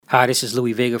Hi, this is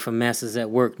Louis Vega from Masters at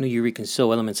Work, New Eurekan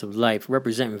Soul, Elements of Life,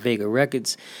 representing Vega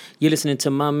Records. You're listening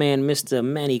to my man, Mr.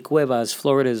 Manny Cuevas,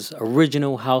 Florida's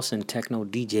original house and techno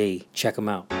DJ. Check him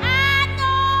out.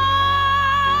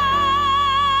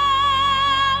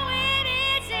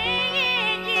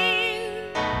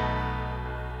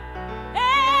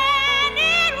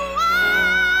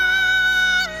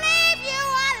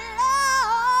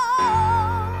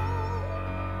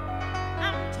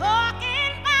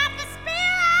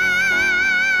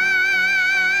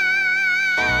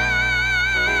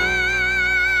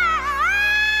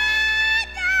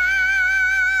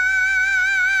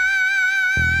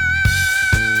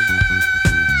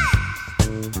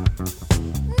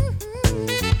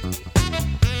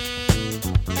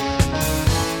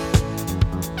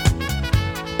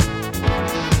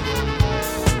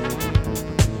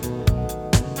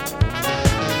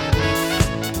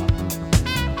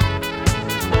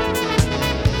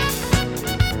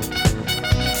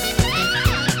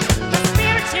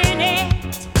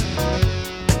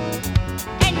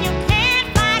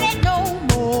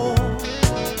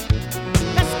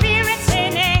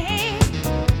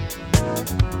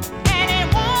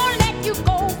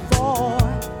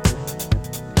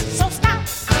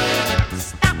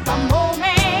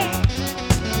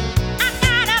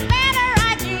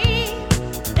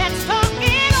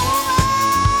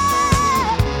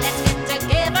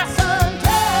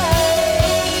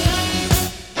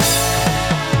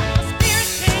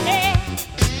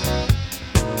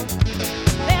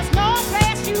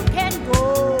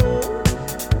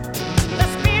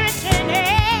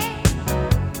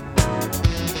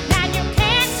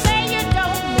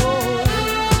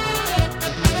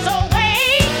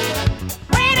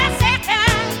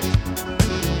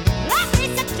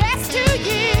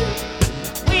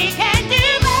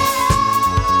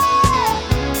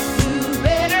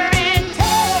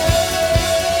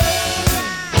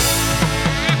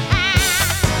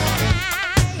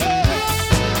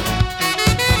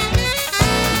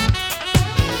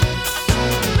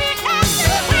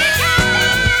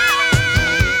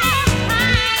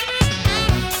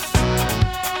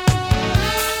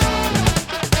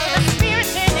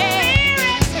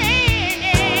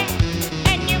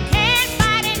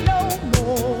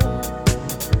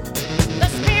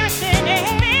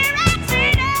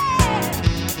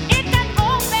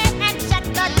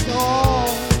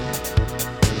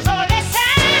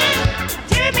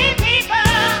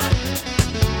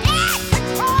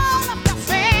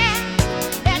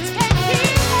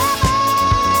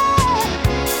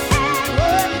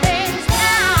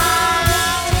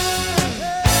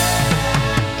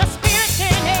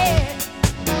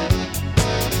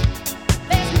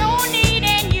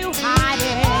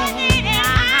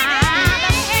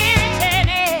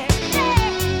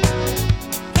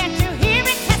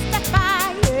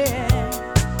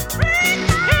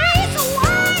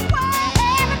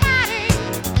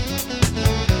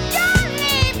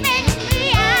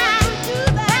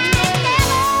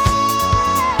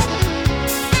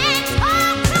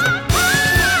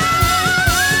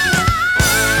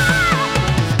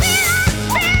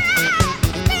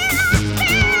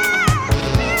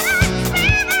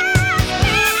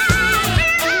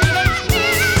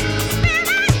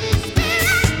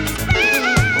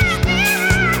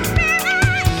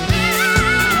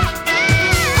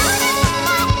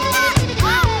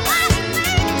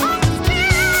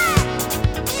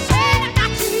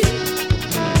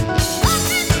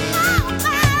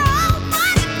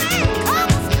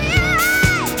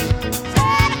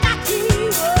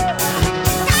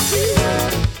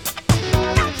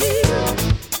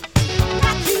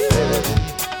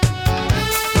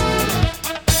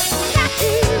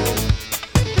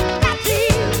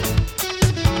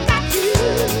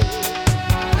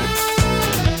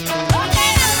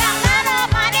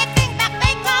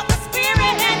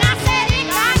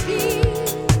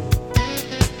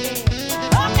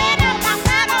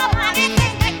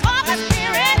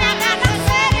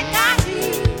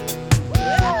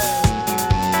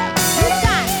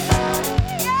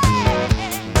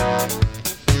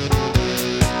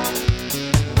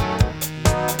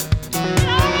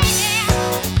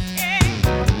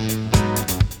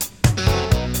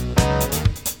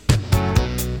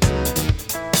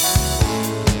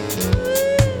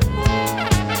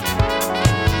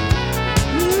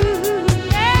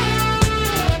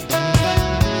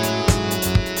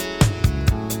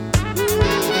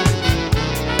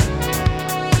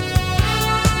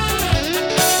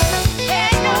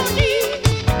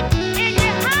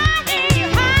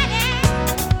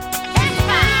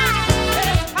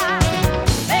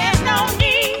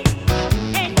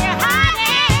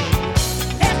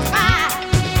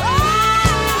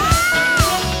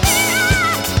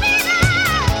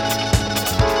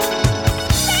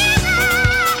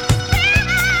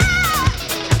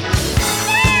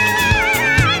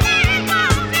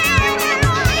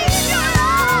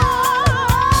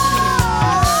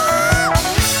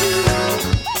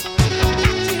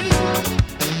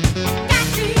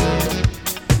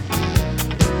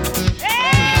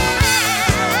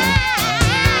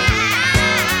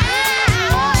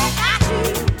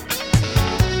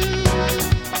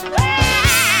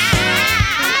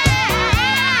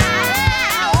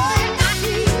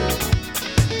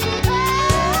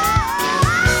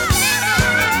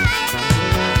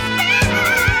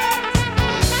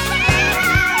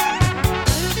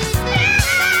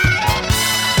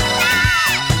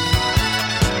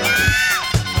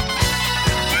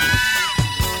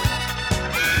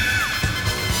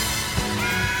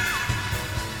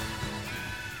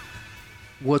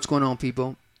 What's going on,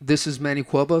 people? This is Manny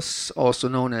Cuevas, also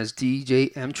known as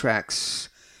DJ M-TRAXXX,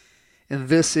 and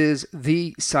this is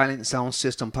the Silent Sound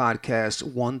System Podcast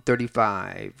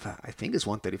 135. I think it's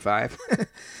 135.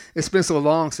 It's been so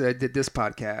long since I did this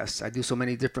podcast. I do so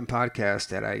many different podcasts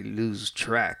that I lose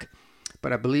track.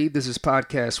 But I believe this is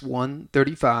podcast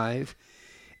 135.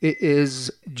 It is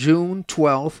June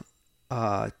 12th,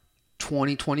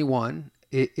 2021.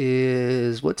 It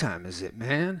is, what time is it,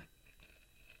 man?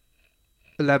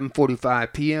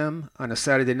 11:45 p.m. on a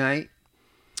Saturday night.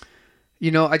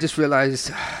 You know, I just realized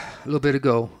a little bit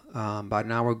ago, about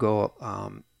an hour ago,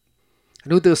 I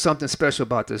knew there was something special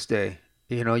about this day.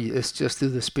 You know, it's just through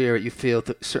the spirit you feel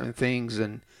certain things.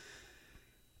 And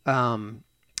I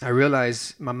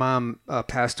realized my mom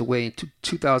passed away in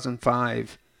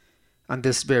 2005 on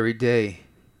this very day.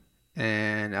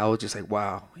 And I was just like,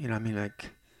 wow. You know what I mean? Like,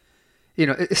 you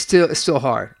know, it's still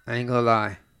hard. I ain't gonna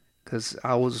lie. Because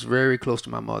I was very close to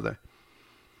my mother.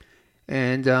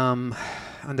 And on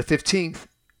the 15th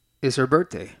is her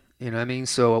birthday. You know what I mean?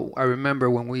 So I remember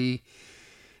when we,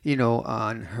 you know,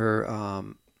 on her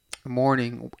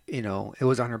morning, you know, it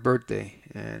was on her birthday.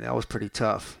 And that was pretty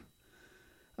tough.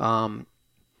 On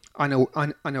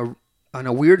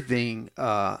a weird thing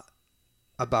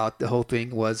about the whole thing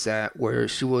was that where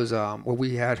she was, where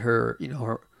we had her, you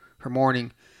know, her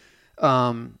morning,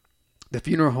 the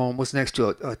funeral home was next to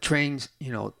a train,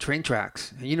 you know, train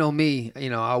tracks. And you know me, you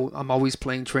know, I'm always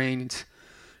playing train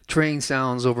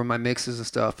sounds over my mixes and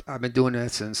stuff. I've been doing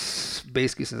that since I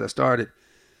started,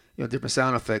 you know, different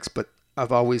sound effects. But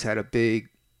I've always had a big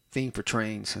thing for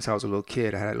trains since I was a little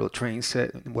kid. I had a little train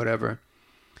set and whatever.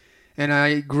 And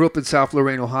I grew up in South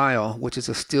Lorraine, Ohio, which is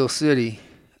a steel city,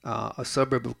 a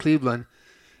suburb of Cleveland,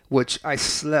 which I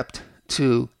slept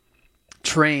to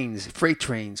trains, freight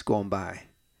trains going by.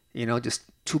 You know, just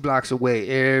 2 blocks away.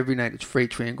 Every night, the freight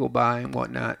train go by and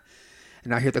whatnot.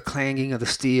 And I hear the clanging of the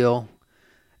steel.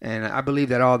 And I believe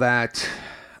that all that,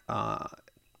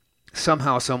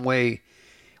 somehow, some way,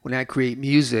 when I create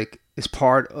music, is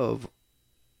part of,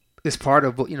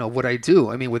 you know, what I do.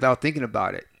 I mean, without thinking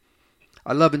about it.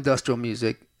 I love industrial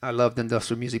music. I loved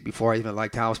industrial music before I even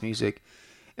liked house music.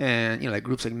 And, you know, like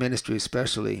groups like Ministry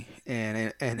especially.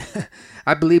 And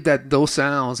I believe that those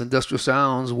sounds, industrial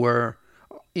sounds, were,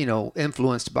 you know,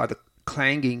 influenced by the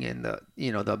clanging and the,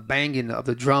 you know, the banging of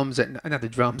the drums, not the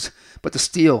drums, but the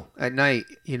steel at night,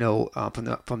 you know,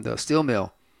 from the steel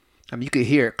mill. I mean, you could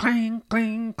hear clang,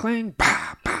 clang, clang,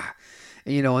 bah, bah.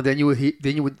 And, you know, and then you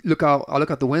would look out. I'll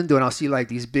look out the window and I'll see like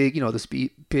these big, you know,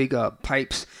 big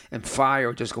pipes and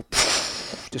fire just go,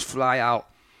 just fly out.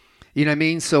 You know what I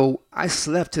mean? So I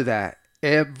slept to that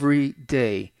every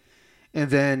day. And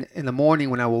then in the morning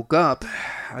when I woke up,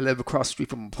 I live across the street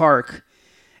from a park.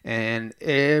 And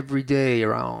every day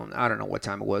around, I don't know what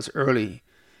time it was, early,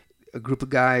 a group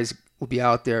of guys would be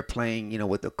out there playing, you know,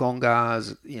 with the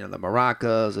congas, you know, the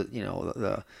maracas, you know,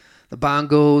 the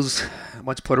bongos, a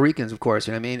bunch of Puerto Ricans, of course,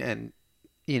 you know what I mean? And,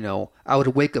 you know, I would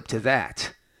wake up to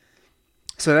that.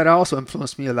 So that also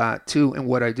influenced me a lot, too, in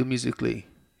what I do musically.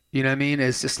 You know what I mean?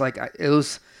 It's just like, it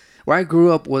was, where I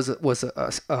grew up was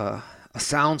a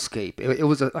soundscape. It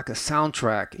was like a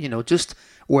soundtrack, you know, just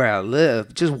where I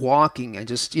live, just walking and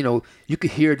just, you know, you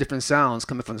could hear different sounds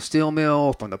coming from the steel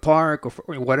mill, from the park, or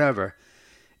whatever.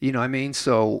 You know what I mean?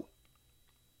 So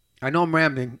I know I'm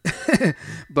rambling,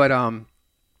 but I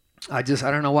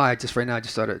don't know why. Right now, I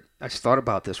just thought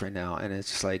about this right now, and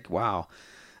it's just like, wow.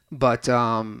 But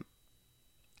in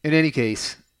any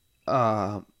case,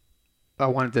 I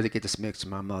want to dedicate this mix to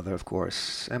my mother, of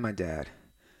course, and my dad.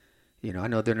 You know, I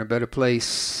know they're in a better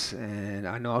place, and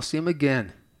I know I'll see them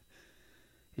again.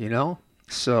 You know?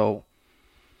 So,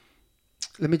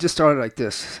 let me just start it like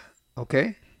this,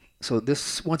 okay? So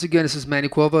once again, this is Manny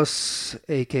Cuevas,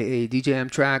 a.k.a. DJ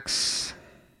M-TRAXXX,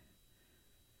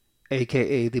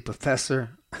 a.k.a. the professor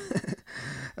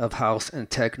of house and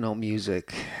techno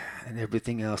music, and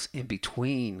everything else in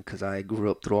between, because I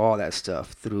grew up through all that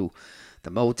stuff, through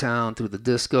the Motown, through the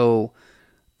disco,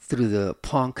 through the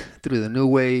punk, through the new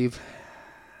wave,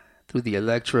 through the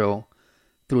electro,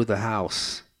 through the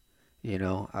house. You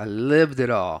know, I lived it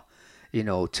all. You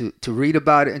know, to read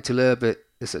about it and to live it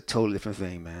is a totally different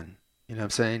thing, man. You know what I'm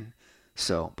saying?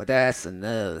 So, but that's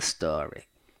another story.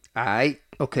 All right?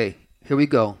 Okay, here we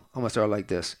go. I'm going to start like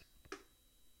this.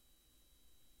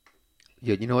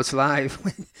 Yeah, you know it's live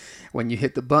when you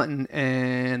hit the button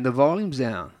and the volume's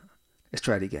down. Let's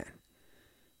try it again.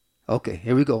 Okay,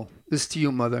 here we go. This is to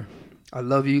you, mother. I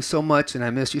love you so much and I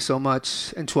miss you so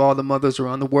much. And to all the mothers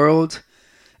around the world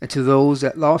and to those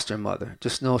that lost their mother,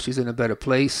 just know she's in a better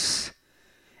place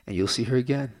and you'll see her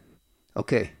again.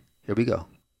 Okay, here we go.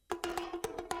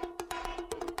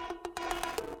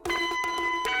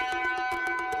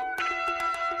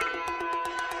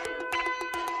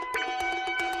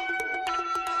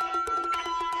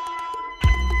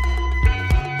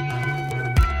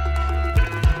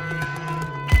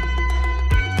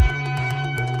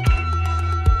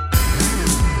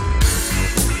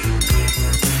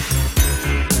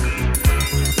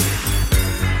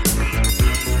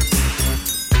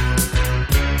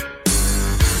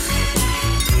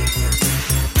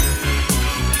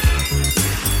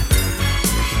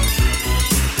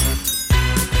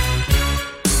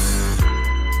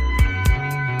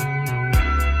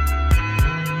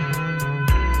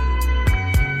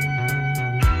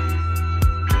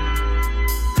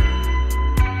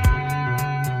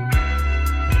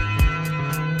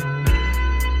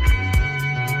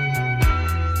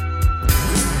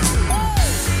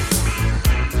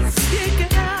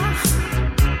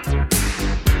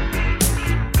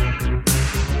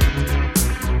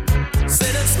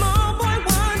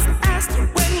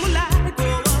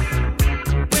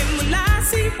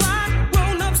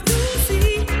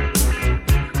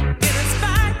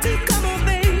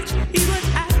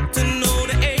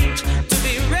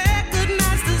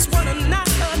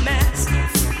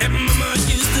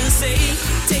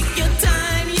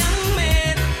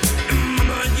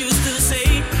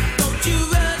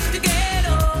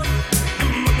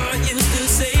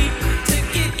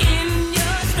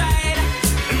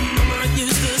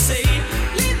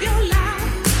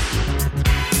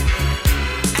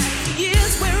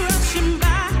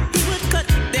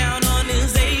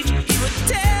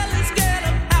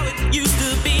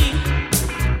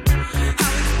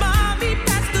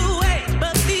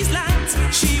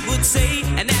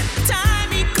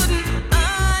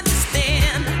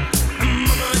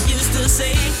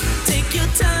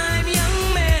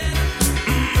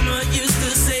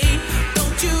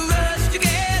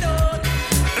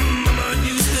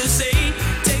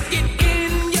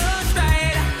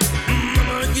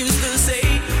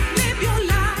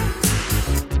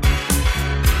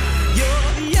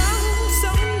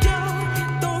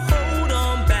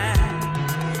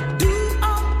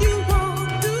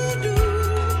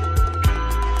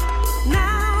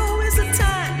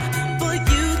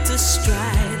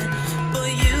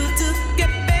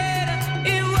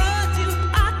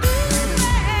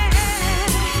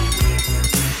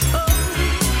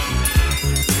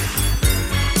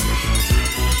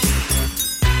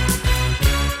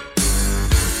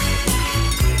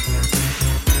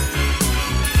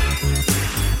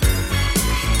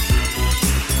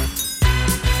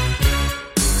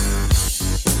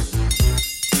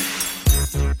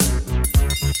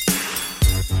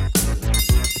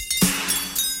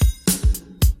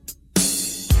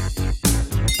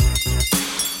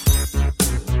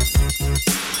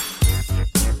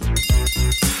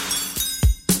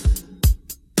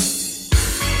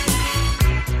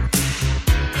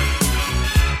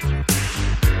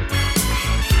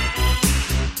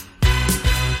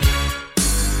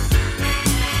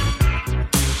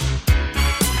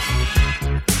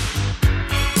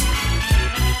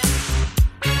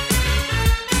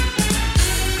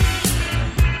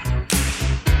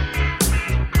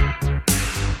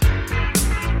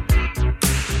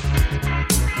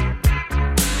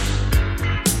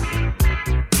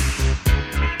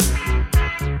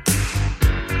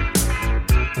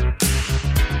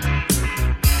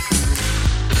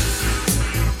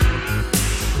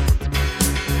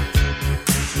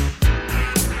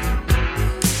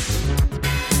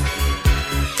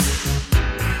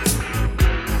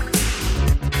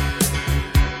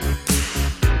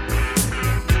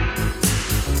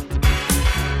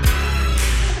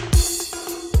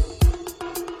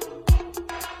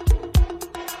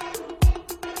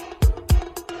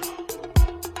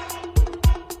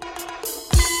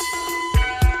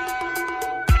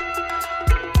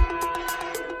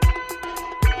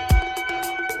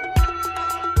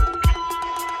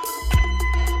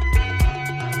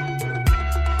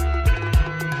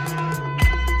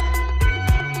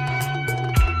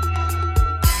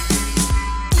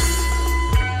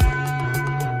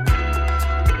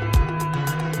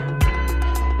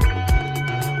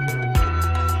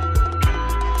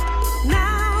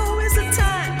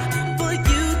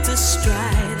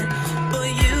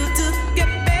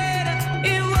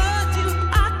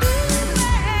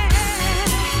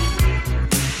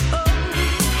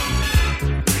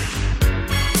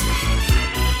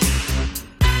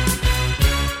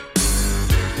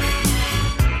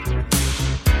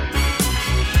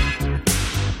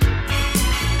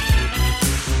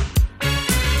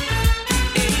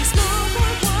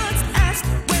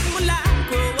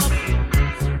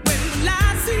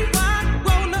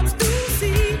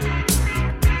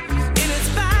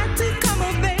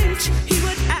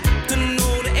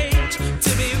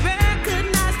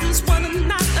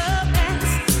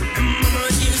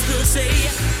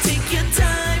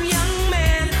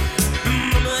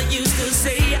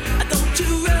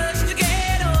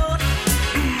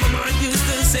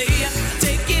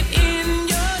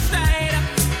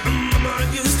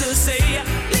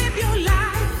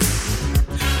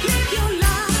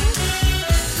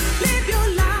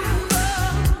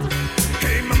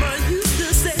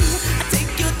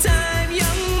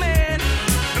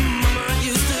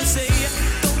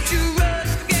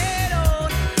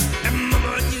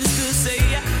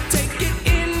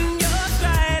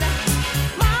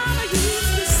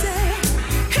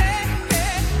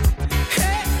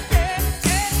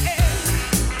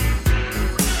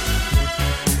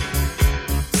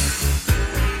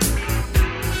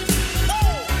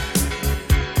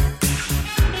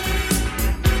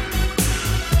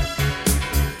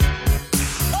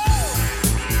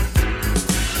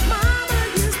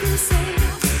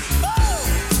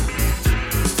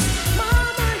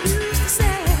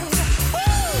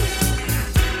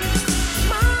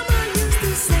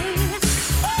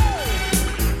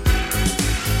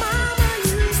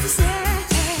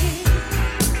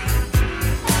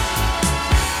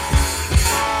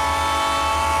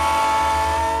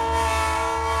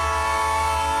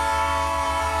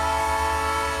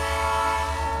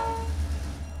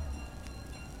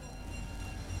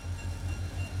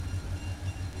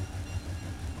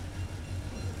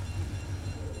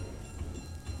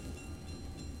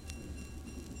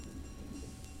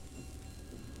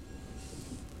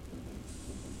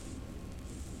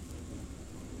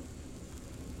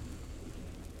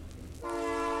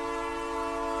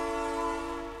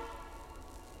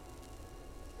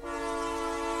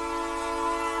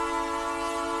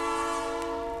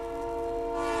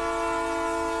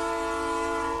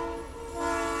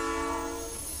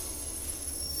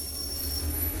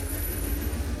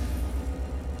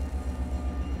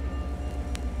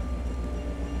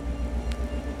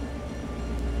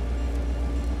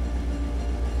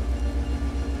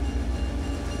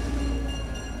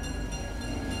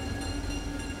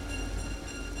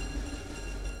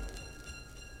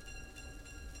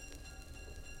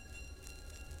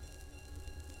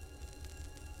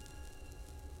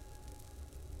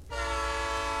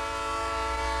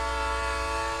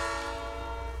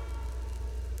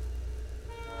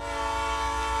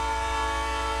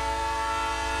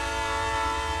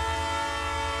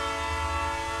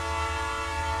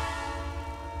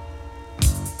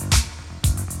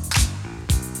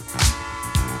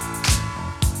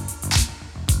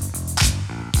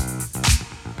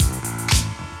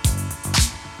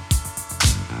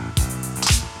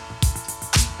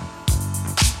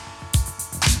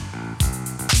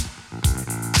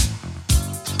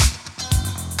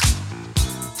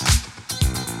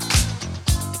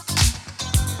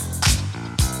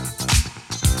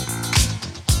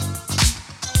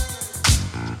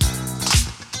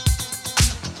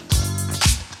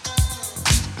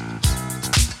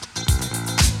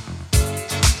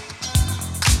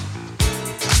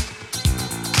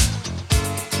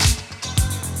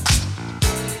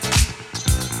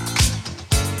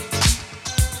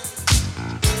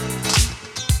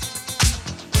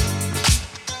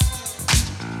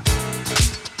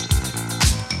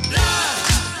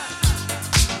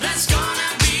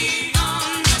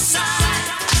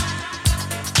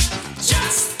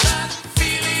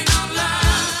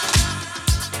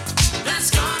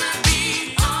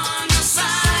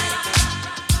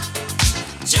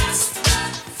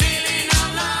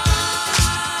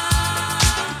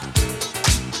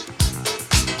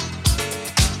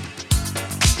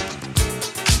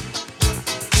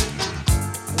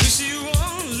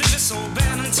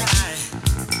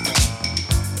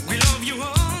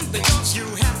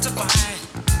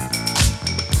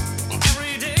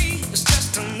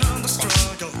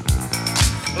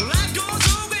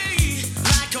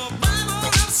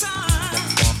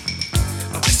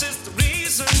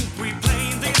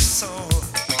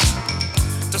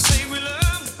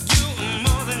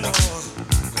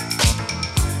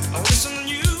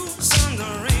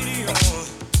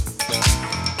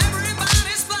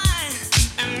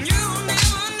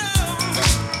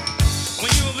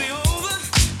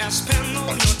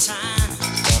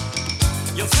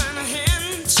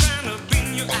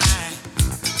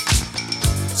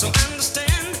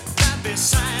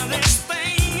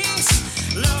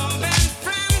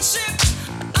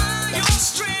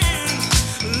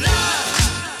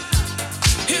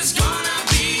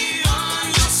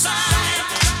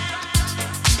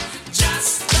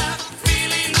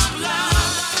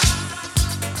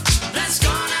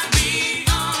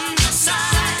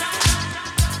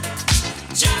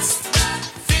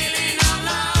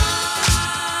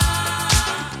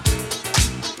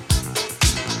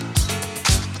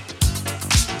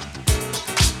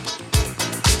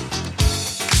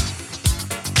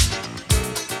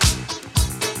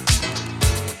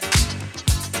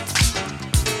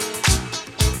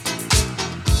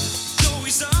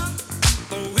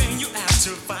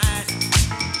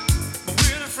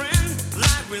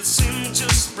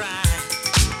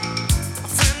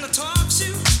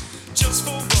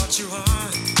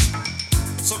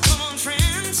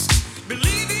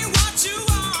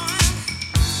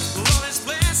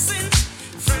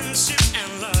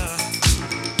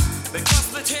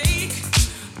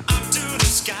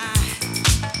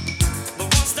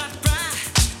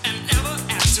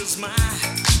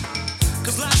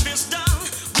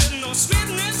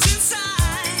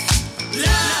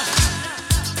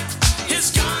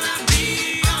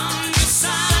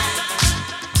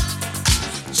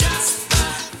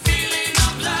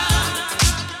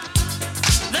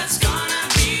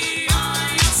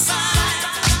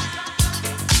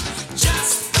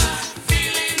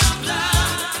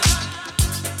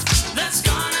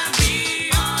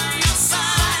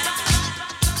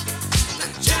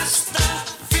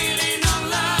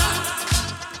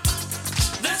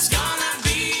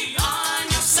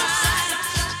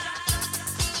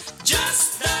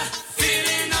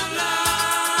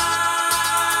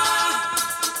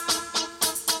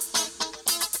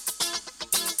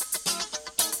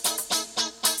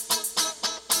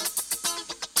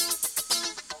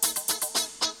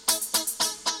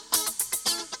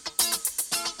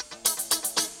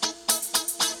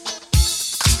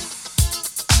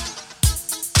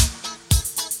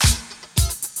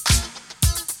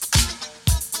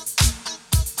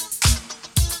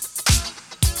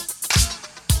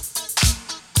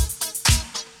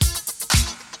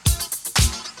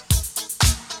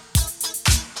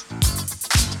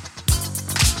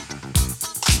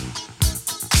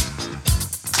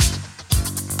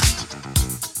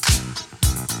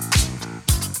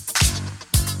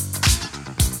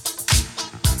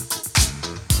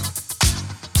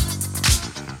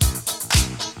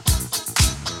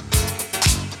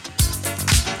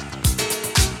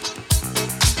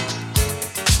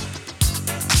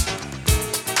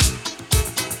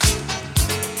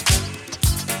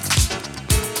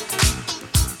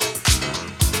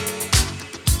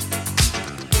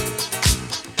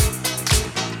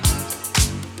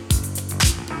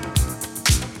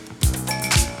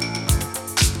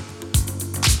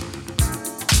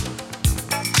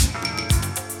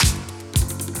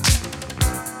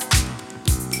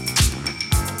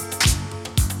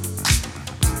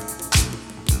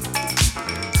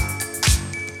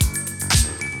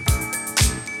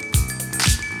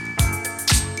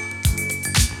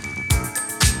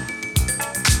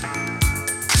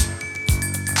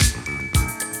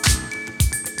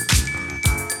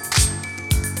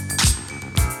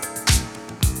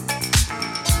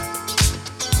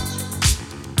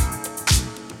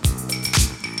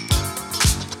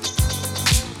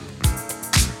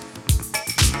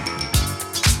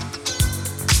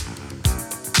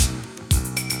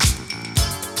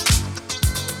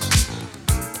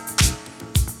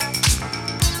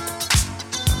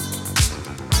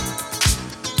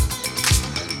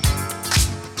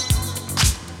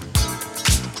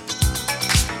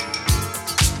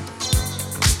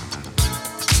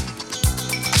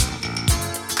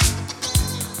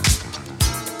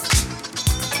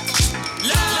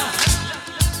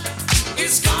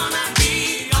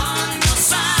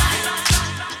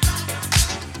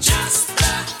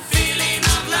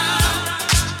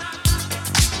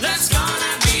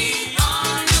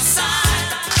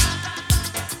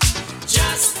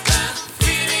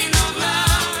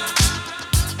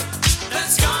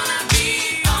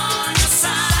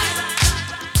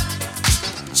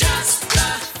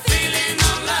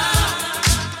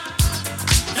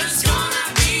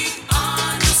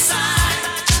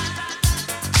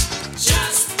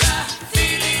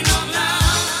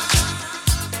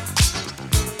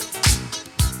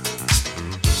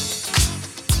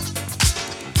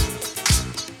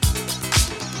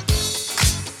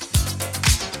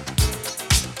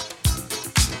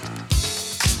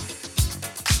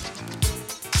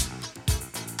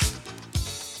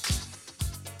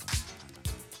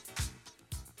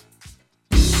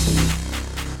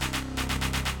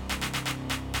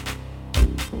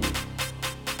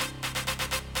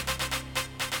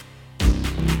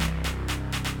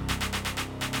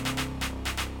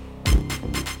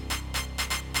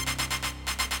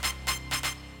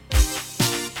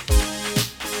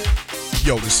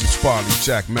 Yo, this is Farley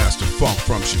Jack Master Funk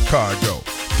from Chicago,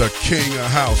 the king of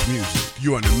house music.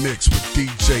 You're in the mix with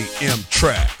DJ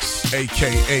M-TRAXXX,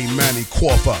 aka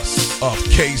Manny'z of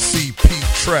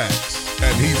KCP Tracks,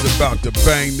 and he's about to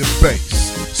bang the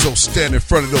bass. So stand in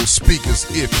front of those speakers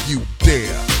if you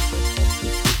dare.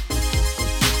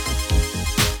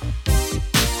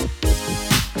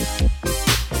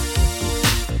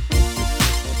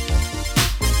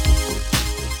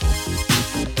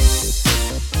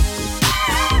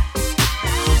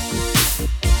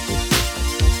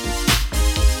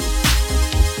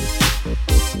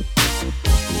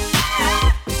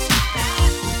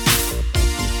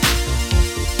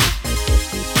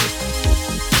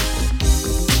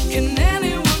 Can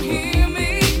anyone hear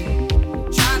me?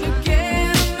 Trying to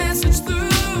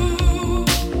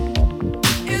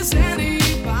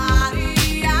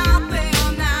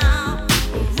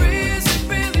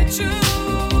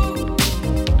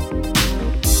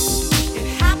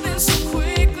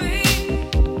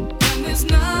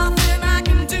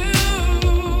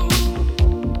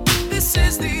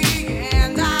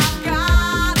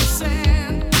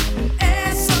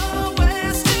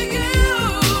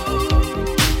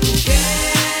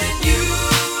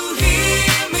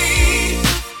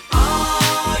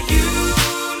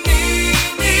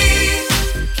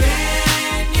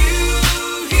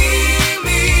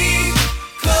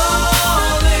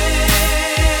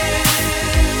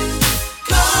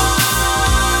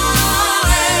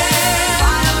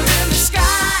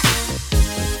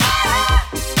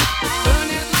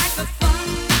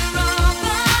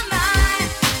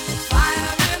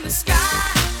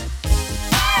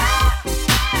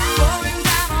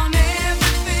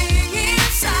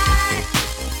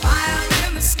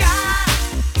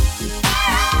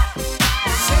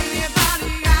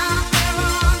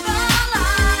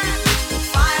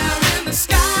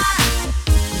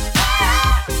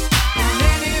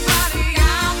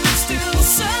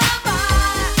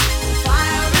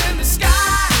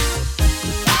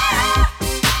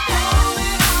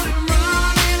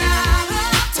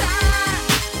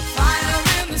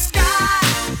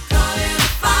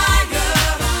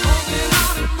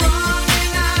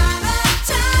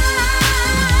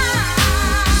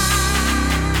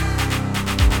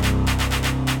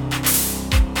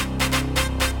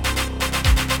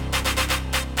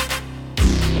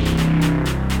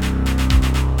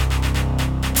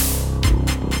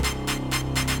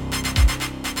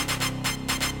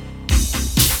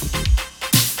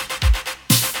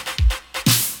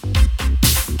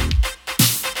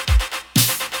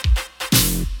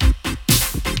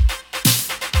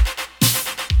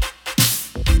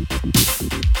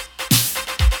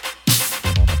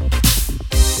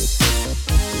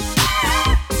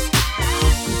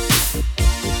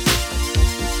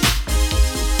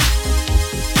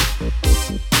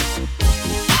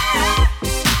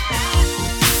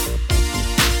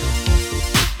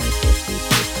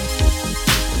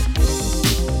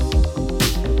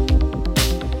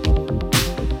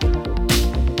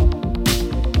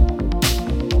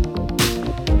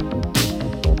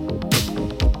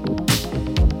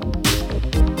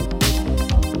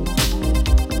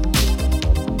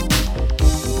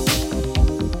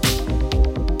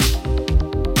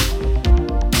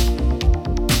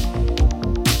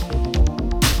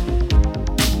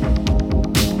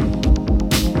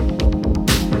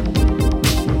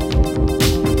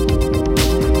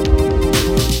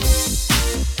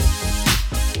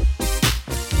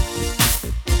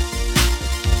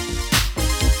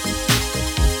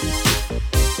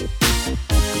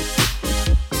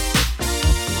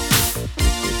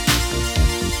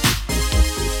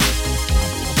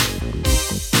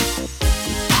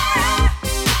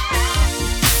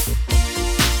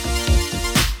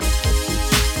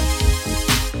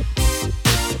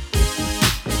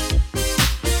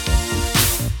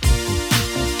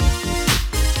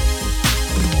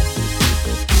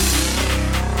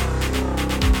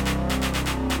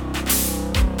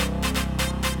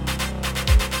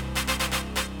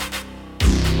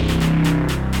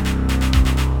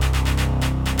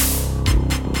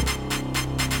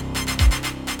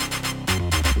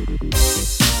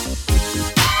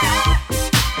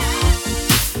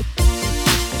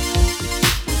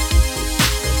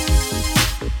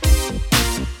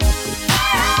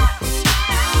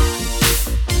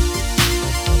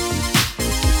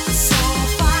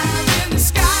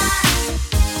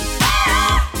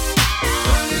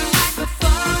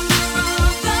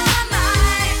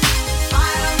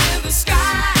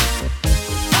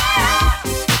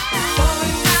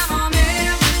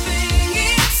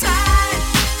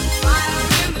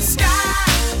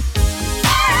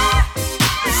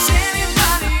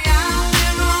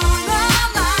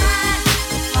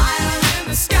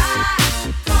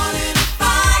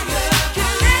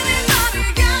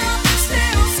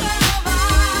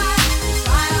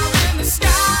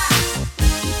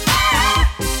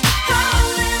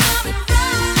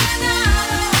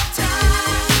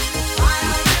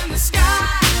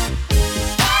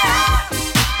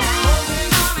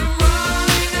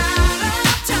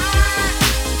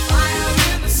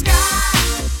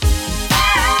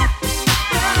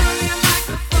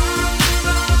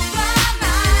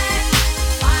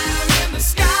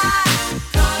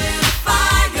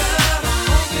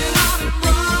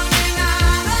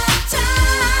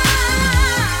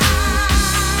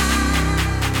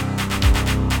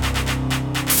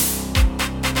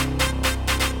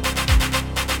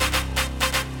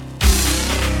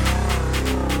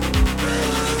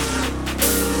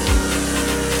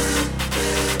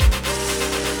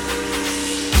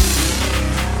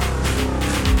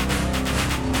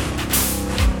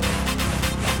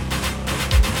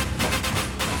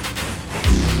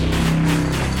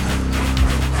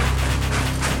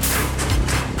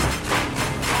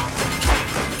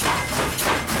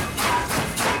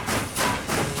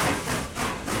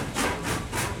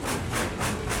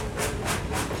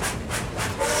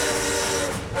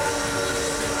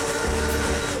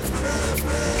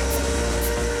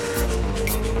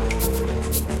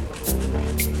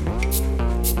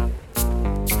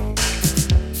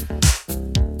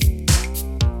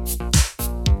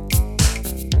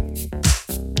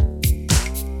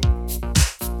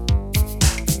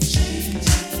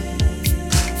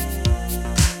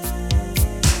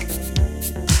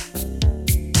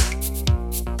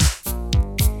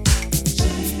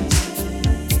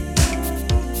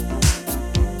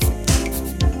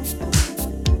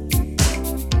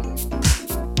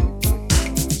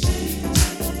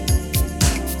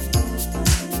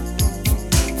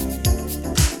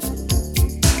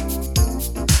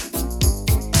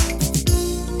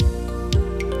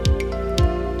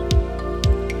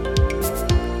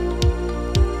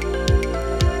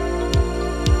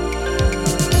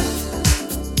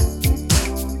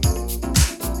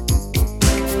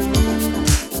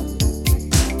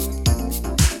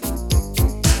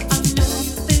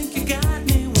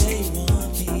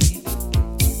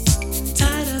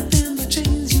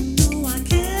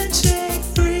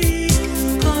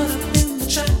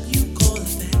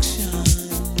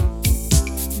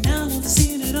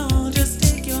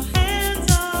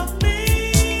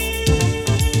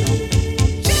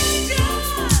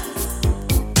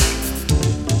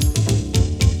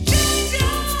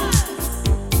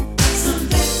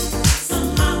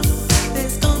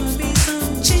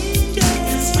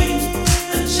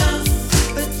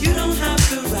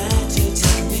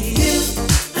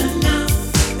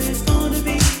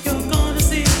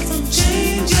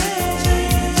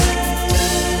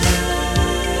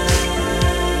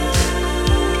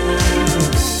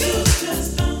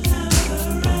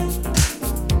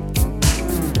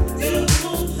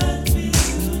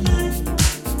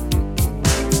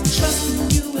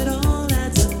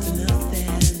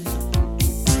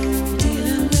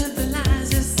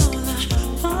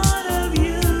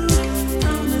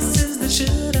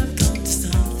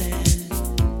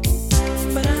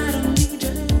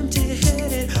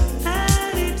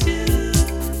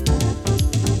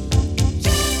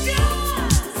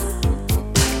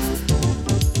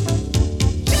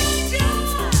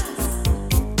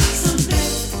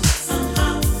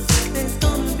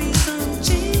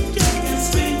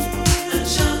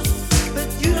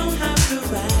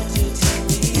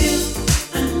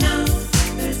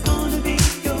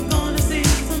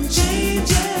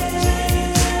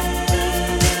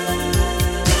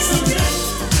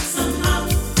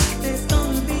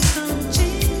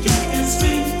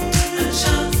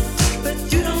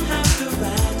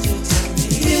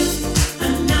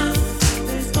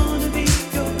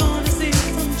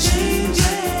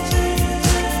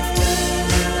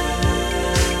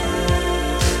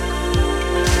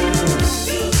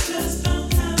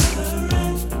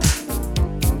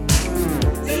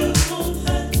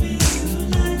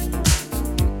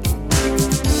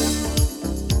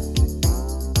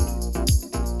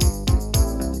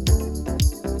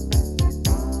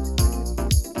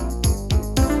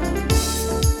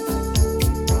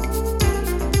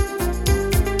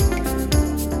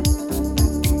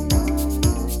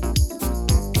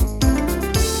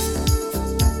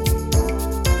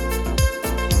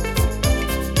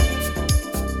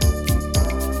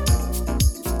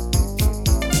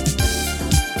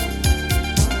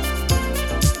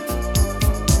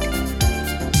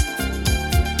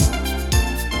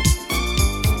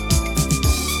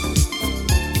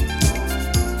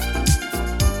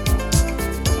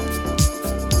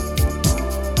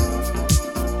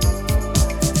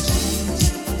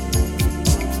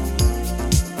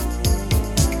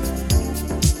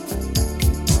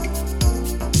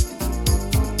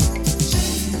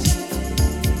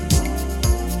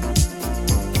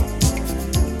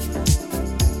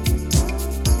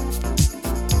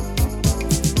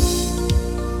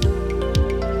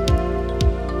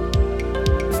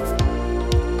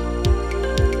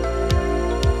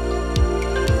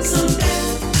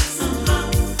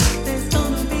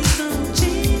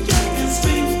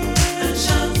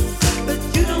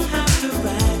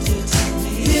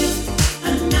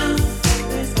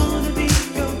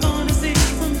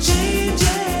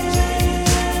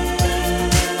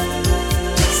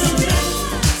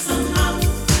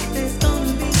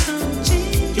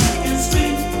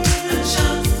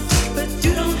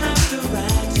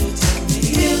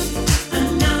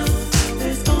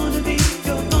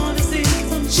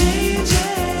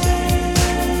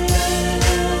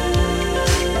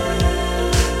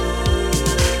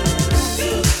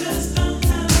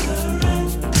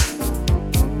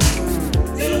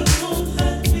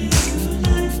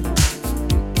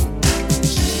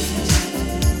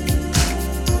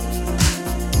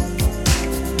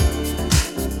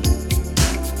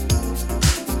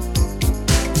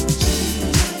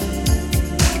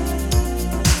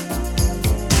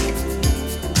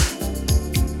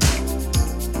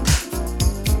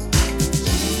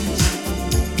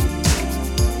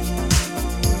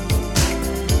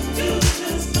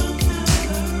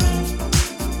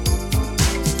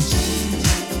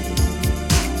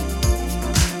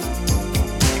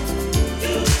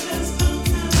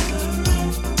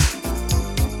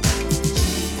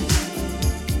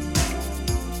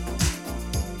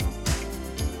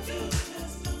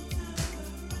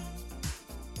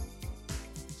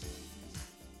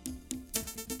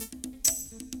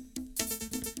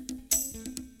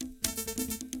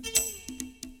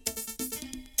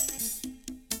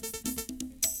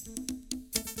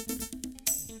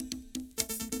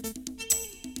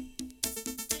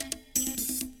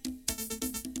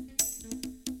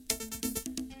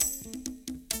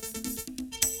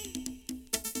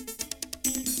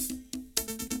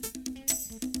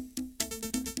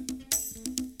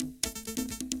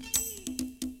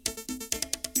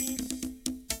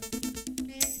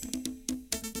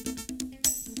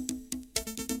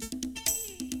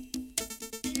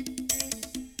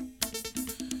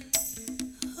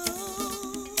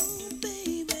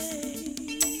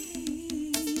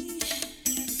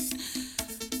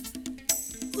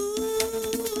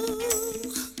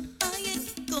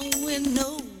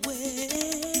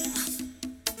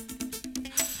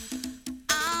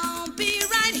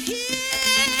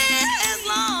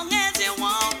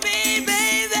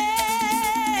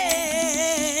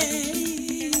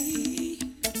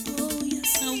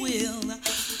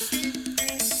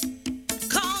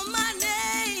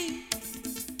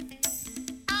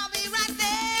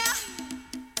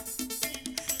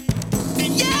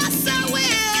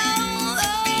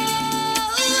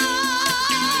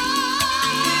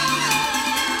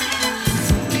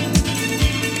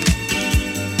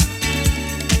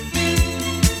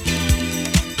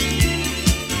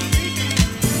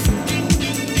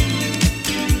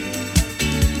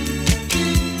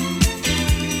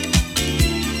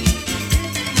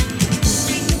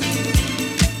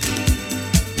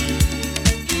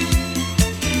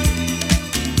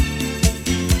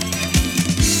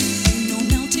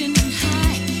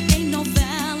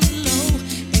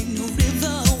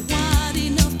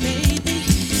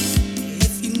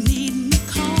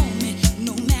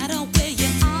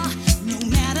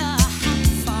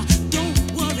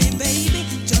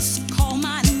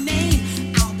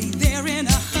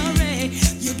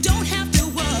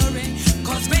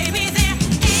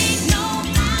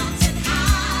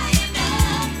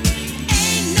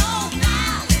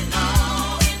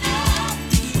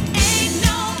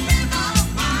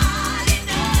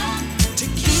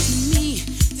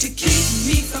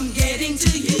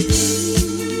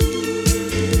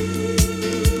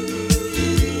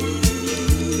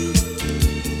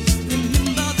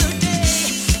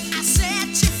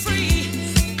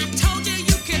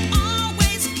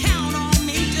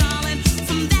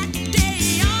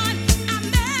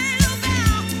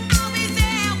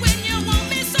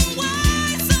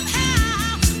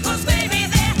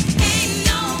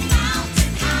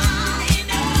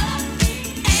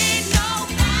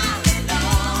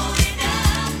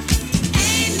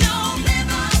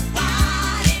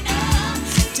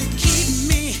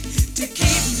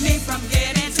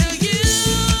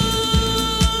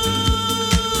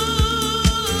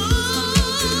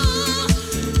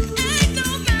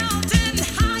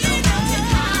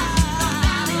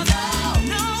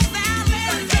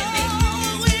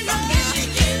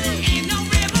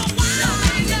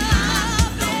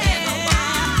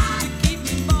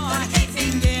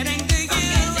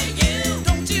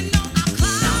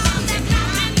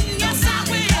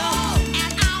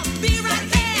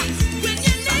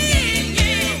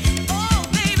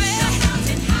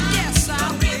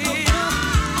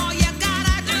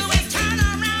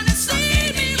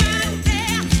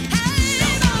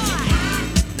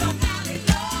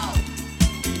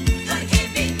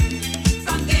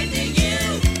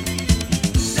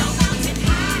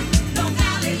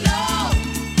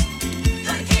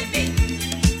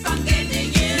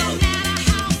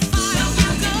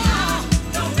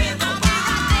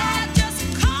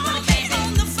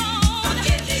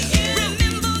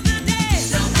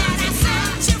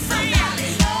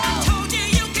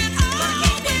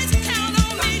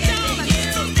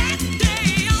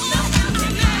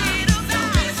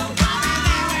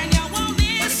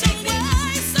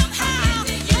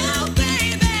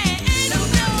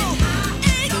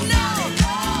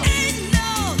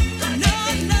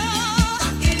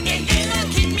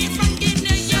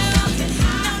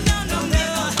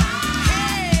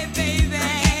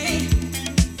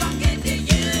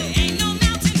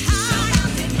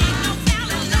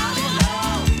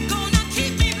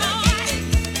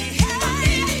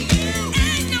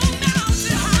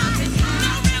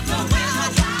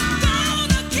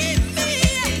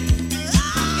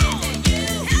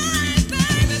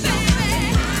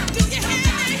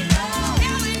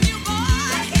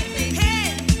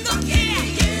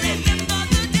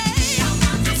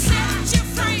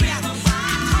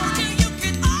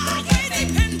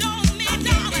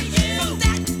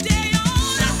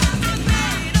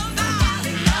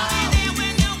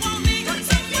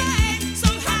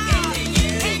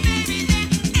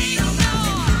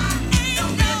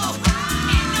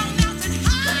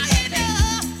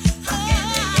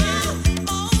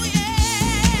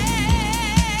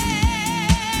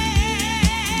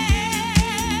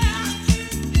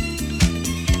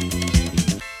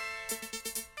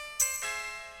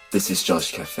This is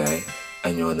Josh Cafe,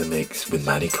 and you're in the mix with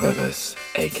Manny Cuevas,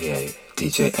 aka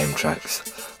DJ M-TRAXXX,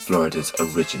 Florida's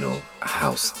original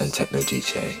house and techno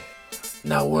DJ.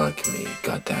 Now work me,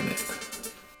 goddammit.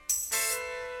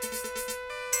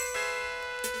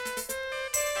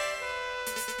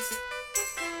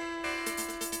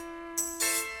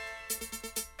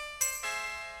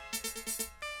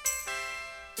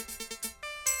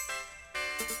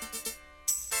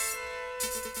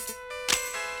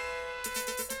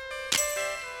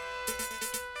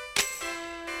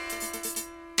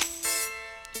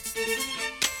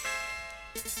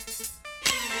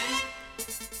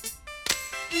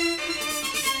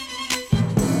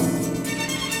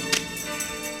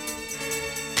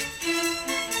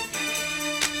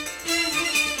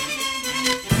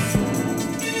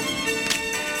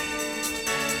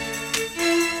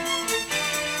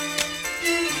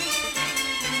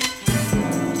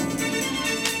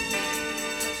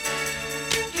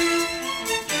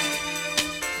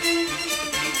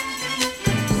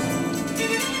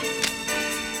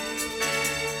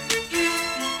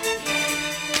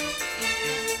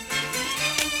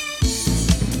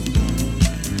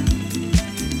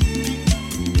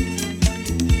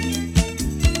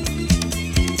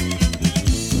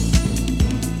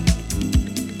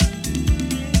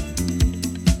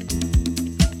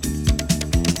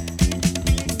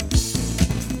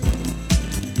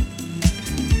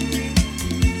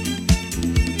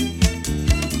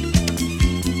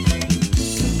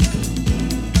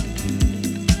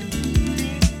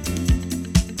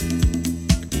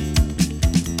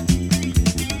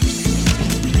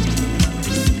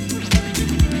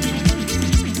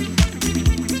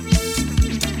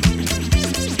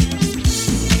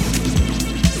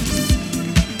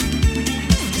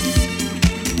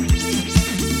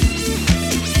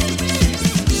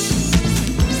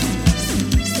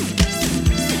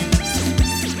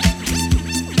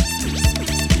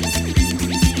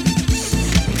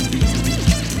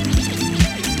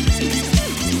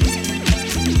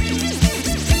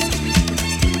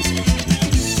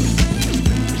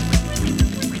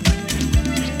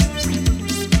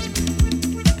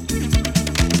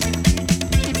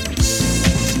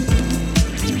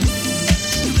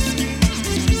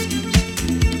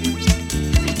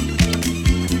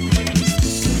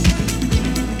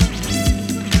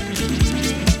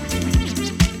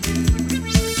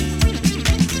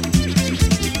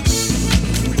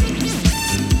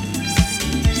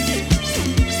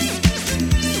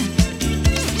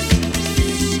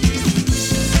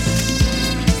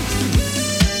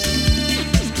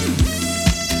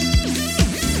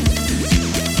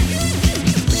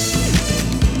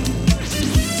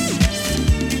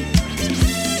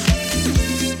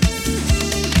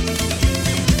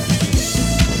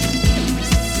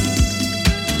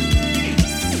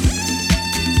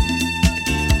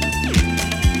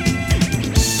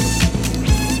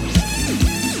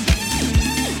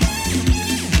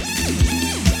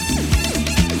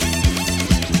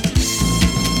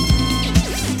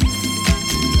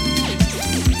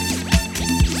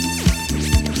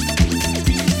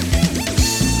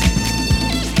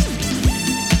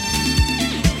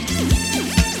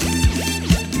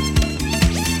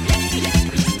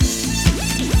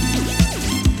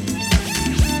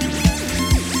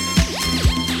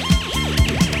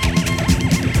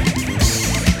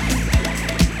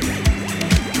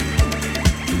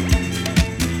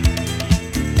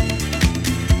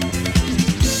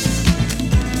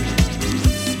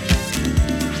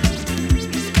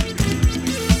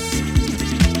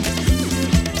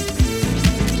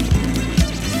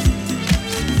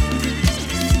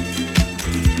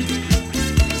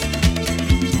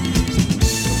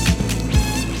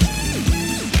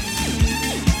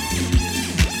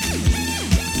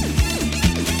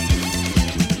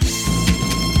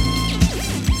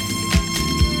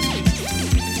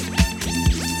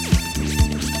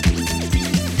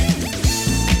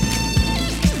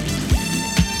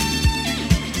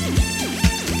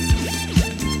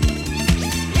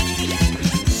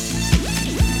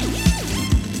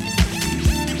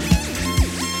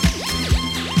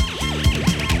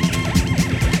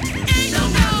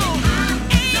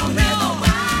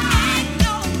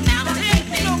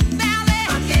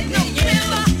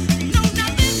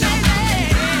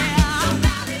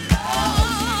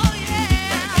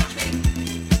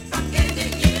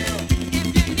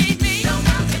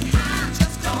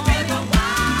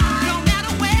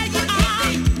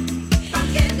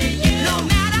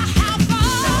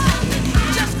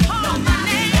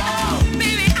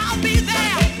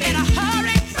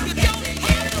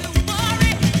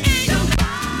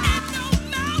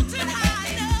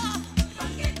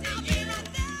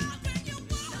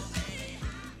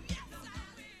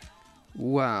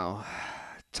 Wow.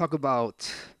 Talk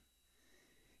about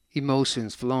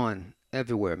emotions flowing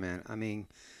everywhere, man. I mean,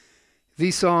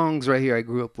 these songs right here I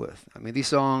grew up with. I mean, these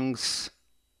songs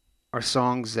are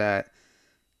songs that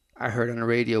I heard on the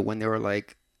radio when they were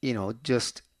like,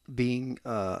 just being,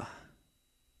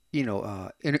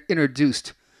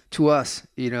 introduced to us,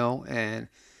 and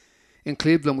in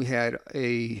Cleveland we had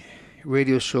a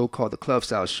radio show called the Club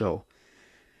Style Show,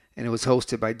 and it was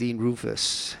hosted by Dean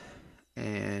Rufus,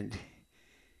 and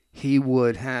he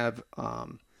would have,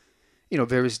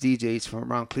 various DJs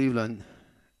from around Cleveland,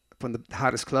 from the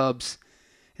hottest clubs,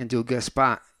 and do a guest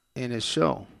spot in his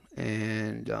show.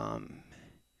 And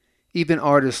even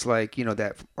artists like,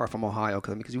 that are from Ohio,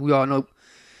 because we all know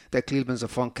that Cleveland's the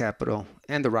funk capital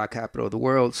and the rock capital of the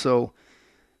world. So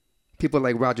people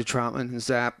like Roger Troutman and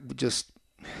Zapp would just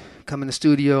come in the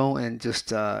studio and just,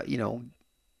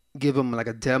 give them like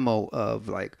a demo of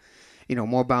like,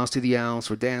 More Bounce to the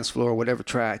Ounce or Dance Floor or whatever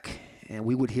track, and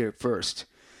we would hear it first.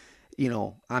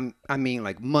 I mean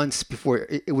like months before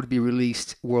it would be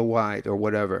released worldwide or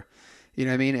whatever. You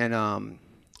know what I mean? And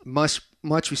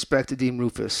much respect to Dean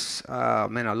Rufus.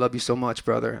 Man, I love you so much,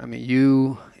 brother. I mean,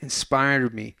 you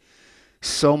inspired me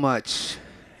so much.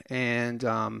 And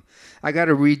I got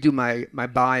to redo my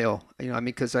bio,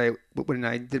 because when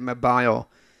I did my bio,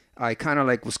 I kind of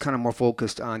was more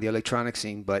focused on the electronic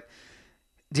scene. But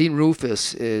Dean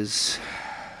Rufus is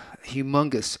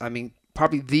humongous. I mean,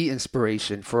 probably the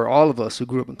inspiration for all of us who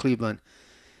grew up in Cleveland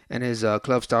and his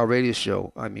club style radio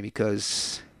show. I mean,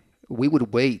 because we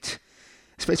would wait,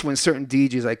 especially when certain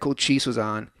DJs like Coach Cheese was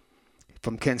on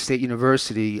from Kent State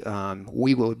University.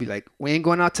 We would be like, we ain't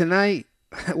going out tonight.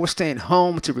 We're staying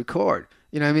home to record.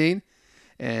 You know what I mean?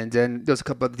 And then there's a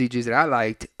couple of DJs that I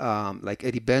liked, like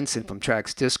Eddie Benson from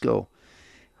Trax Disco,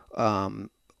 who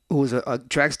was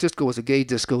Trax Disco was a gay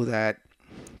disco that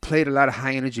played a lot of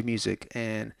high energy music.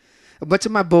 And a bunch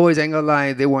of my boys, I ain't gonna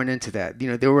lie, they weren't into that.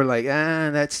 They were like,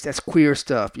 that's queer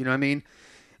stuff. You know what I mean?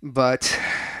 But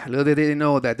little did they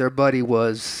know that their buddy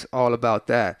was all about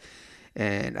that.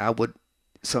 And I would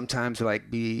sometimes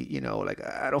be,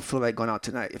 I don't feel like going out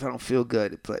tonight if I don't feel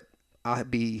good. But I'll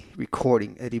be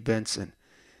recording Eddie Benson,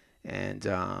 and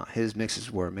his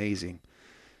mixes were amazing.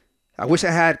 I wish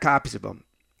I had copies of them.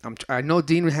 I know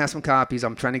Dean has some copies.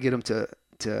 I'm trying to get him to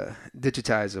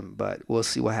digitize them, but we'll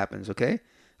see what happens. Okay,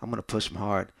 I'm gonna push him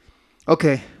hard.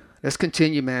 Okay, let's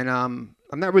continue, man. I'm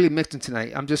not really mixing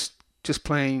tonight. I'm just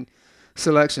playing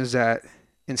selections that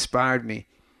inspired me.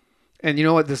 And you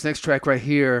know what? This next track right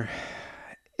here,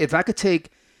 if they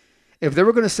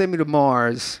were going to send me to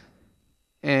Mars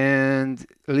and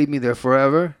leave me there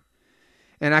forever,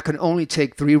 and I could only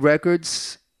take 3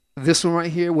 records, this one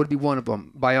right here would be one of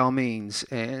them, by all means.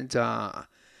 And I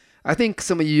think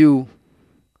some of you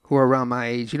who are around my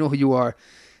age, you know who you are,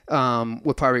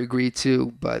 would probably agree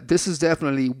too. But this is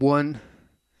definitely one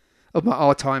of my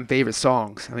all-time favorite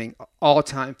songs. I mean,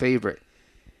 all-time favorite.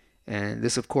 And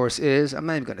this, of course, is, I'm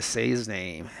not even going to say his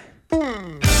name.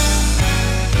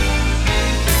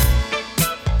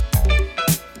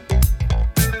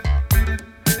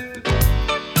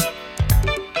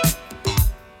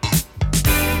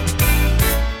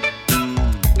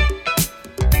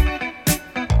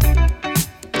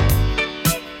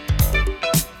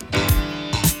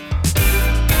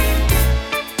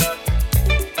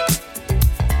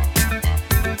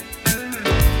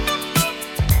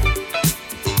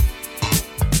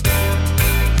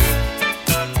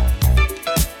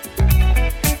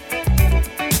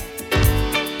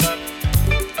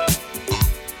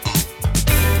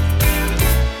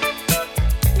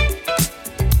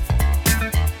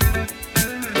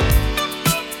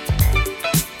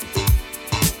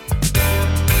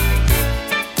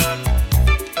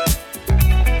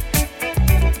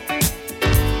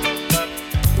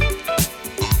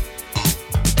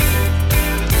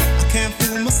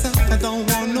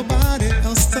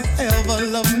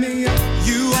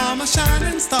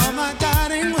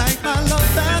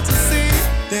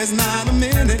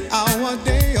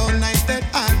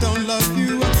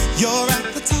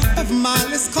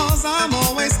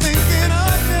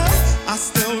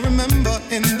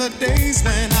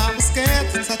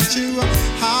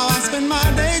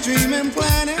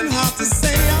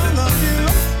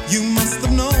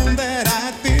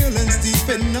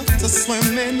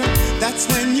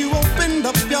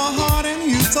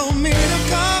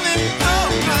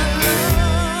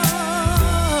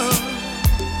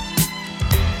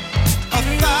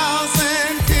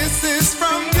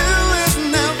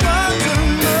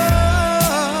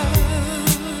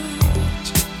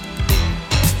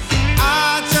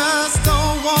 I just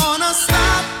don't want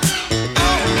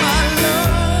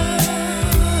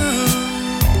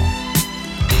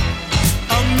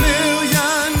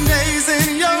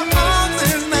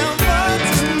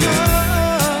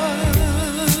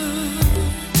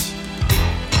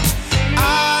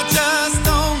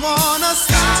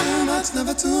much,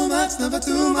 never too much, never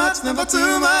too much, never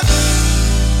too much.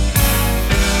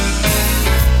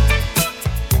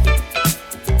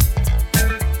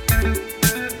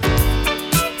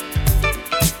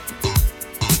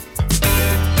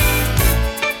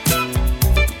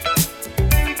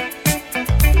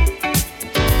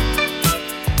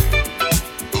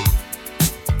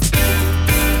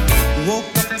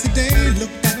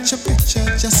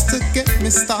 Just to get me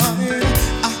started,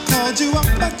 I called you up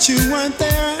but you weren't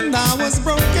there and I was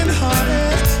broken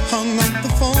hearted. Hung up the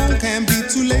phone, can't be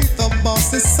too late, the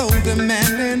boss is so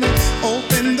demanding.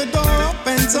 Opened the door up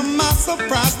and to my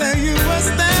surprise there you were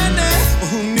standing.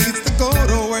 Who needs to go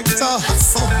to work to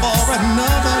hustle for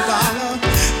another dollar?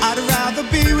 I'd rather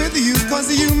be with you cause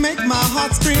you make my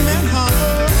heart scream and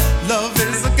holler. Love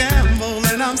is a gamble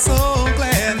and I'm so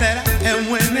glad that I am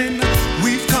winning.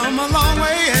 We've come a long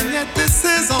way and yet this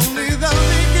is only the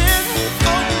beginning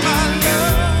of my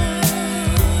love.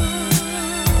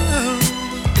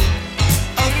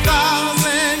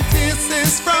 1,000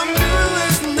 kisses from you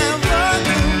is never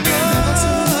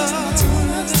too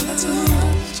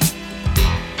much.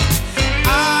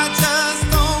 I just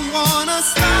don't wanna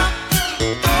stop.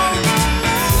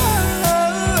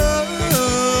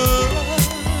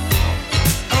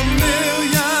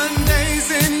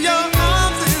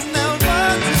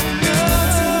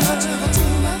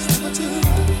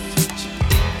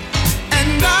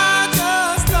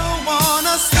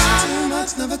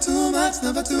 Too much,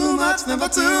 never too much, never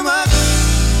too much.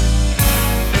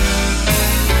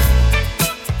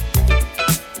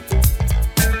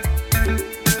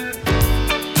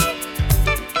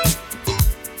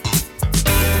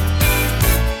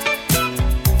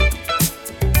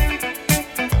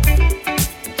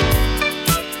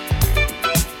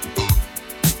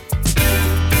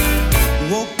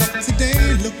 Woke up today,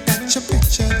 looked at your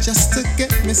picture just to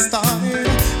get me started.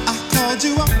 I called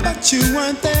you up but you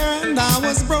weren't there and I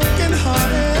was broken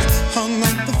hearted. Hung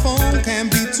up the phone, can't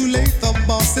be too late, the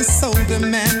boss is so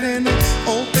demanding.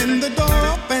 Opened the door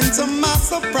up and to my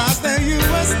surprise there you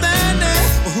were standing.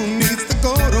 Who needs to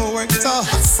go to work to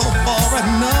hustle for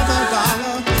another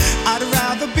dollar? I'd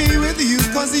rather be with you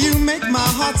cause you make my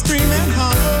heart scream and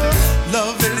holler.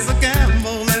 Love is a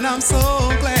gamble and I'm so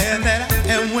glad that I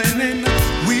am winning.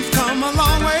 We've come a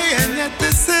long way and yet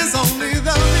this is only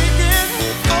the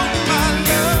beginning of my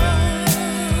love.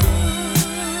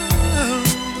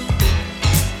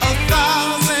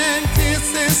 1,000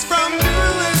 kisses from you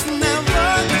is never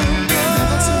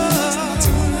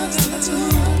too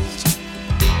much.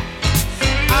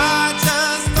 I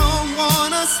just don't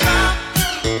wanna stop.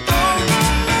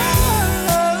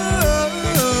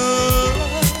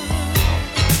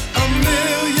 A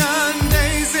million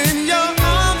days in your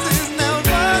arms is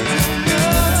never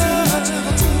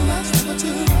too much.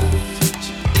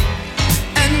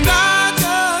 And I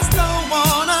just don't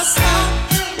wanna stop.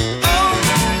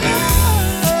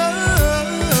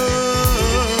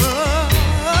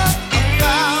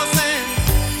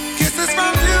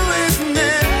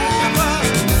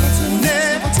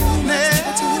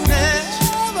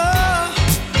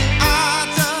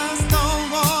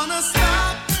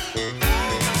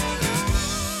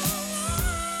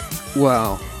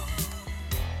 Wow.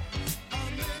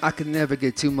 I could never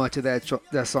get too much of that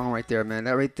song right there, man.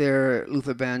 That right there,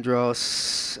 Luther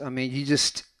Vandross. I mean, you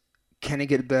just can it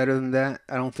get better than that?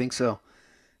 I don't think so.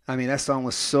 I mean, that song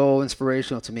was so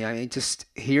inspirational to me. I mean, just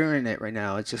hearing it right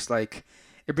now, it's just like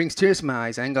it brings tears to my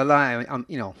eyes. I ain't gonna lie. I'm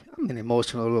an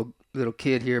emotional little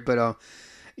kid here, but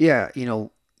yeah,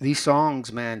 these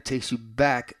songs, man, takes you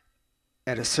back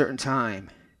at a certain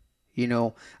time.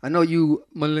 I know you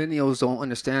millennials don't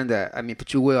understand that. I mean,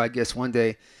 but you will, I guess, one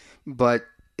day. But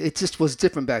it just was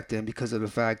different back then because of the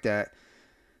fact that,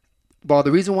 well,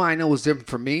 the reason why I know it was different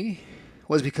for me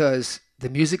was because the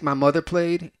music my mother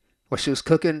played while she was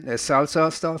cooking, that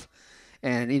salsa stuff,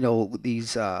 and,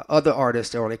 these other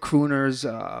artists, they were like crooners,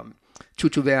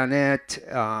 Chucho Veanet,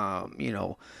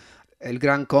 El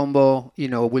Gran Combo,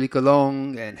 Willie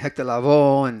Colon and Hector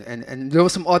Lavoe, and there were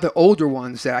some other older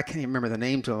ones that I can't even remember the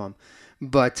names of them.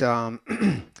 But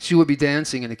she would be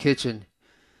dancing in the kitchen,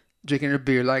 drinking her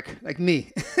beer like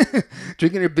me,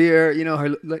 drinking her beer,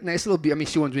 her nice little beer. I mean,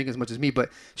 she wouldn't drink as much as me,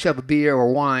 but she'd have a beer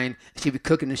or wine, and she'd be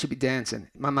cooking and she'd be dancing.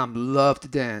 My mom loved to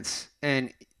dance,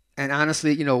 and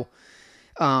honestly,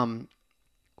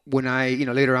 when I,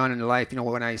 later on in life,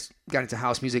 when I got into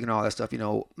house music and all that stuff,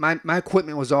 my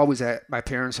equipment was always at my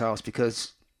parents' house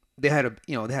because they had a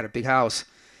big house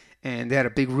and they had a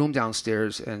big room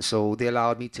downstairs. And so they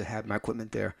allowed me to have my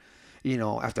equipment there,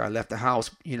 after I left the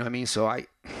house, what I mean? So I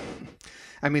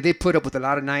mean, they put up with a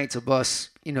lot of nights of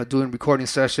us, doing recording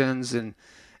sessions and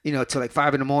till like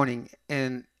 5 a.m.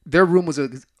 And their room was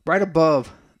right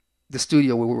above the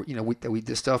studio where that we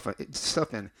did stuff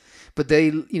in. But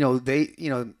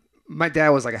my dad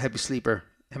was like a heavy sleeper,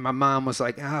 and my mom was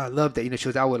like, I love that. She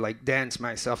was, I would like dance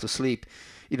myself to sleep,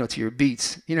 to your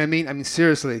beats. You know what I mean? I mean,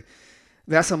 seriously,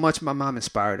 that's how much my mom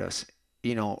inspired us.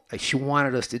 Like she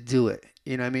wanted us to do it.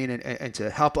 You know what I mean? And to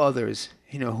help others,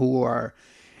 who are,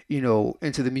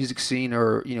 into the music scene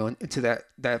or, into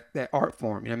that art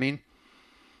form. You know what I mean?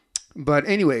 But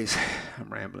anyways,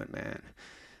 I'm rambling, man.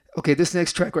 Okay, this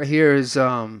next track right here is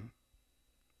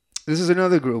this is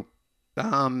another group.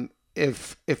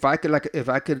 If I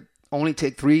could only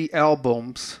take 3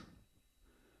 albums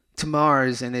to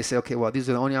Mars, and they say, okay, well, these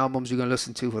are the only albums you're gonna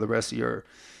listen to for the rest of your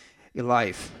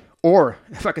life, or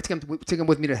if I could take them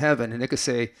with me to heaven, and they could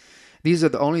say, these are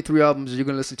the only 3 albums you're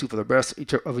gonna listen to for the rest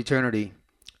of eternity,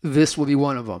 this will be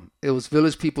one of them. It was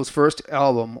Village People's first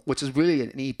album, which is really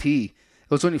an EP. It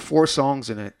was only 4 songs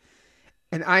in it.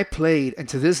 And I played, and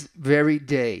to this very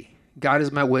day, God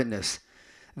is my witness,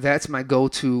 that's my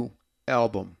go-to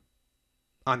album.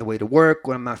 On the way to work,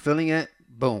 when I'm not feeling it,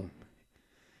 boom.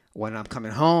 When I'm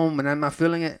coming home and I'm not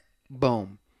feeling it,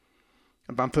 boom.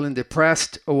 If I'm feeling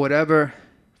depressed or whatever,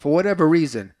 for whatever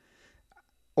reason,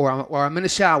 or I'm in the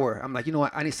shower, I'm like, you know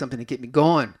what, I need something to get me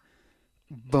going.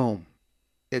 Boom.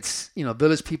 It's,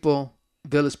 Village People,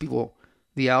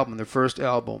 the album, their first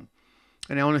album.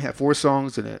 And I only have 4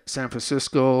 songs in it. San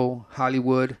Francisco,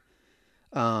 Hollywood,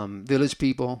 Village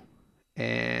People,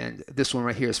 and this one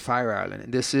right here is Fire Island.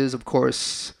 And this is, of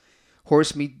course,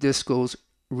 Horse Meat Disco's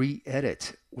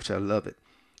re-edit, which I love it.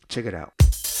 Check it out.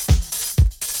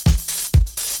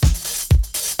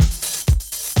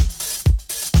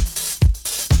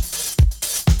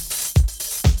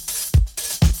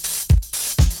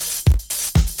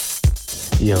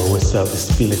 Yo, what's up?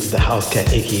 It's Felix the House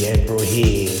Cat, aka Bro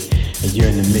Head. And you're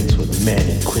in the mix with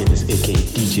Manny'z, Cuevas, aka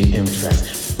DJ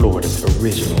M-TRAXXX, Florida's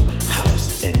original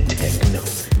house and techno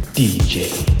DJ,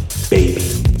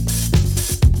 baby.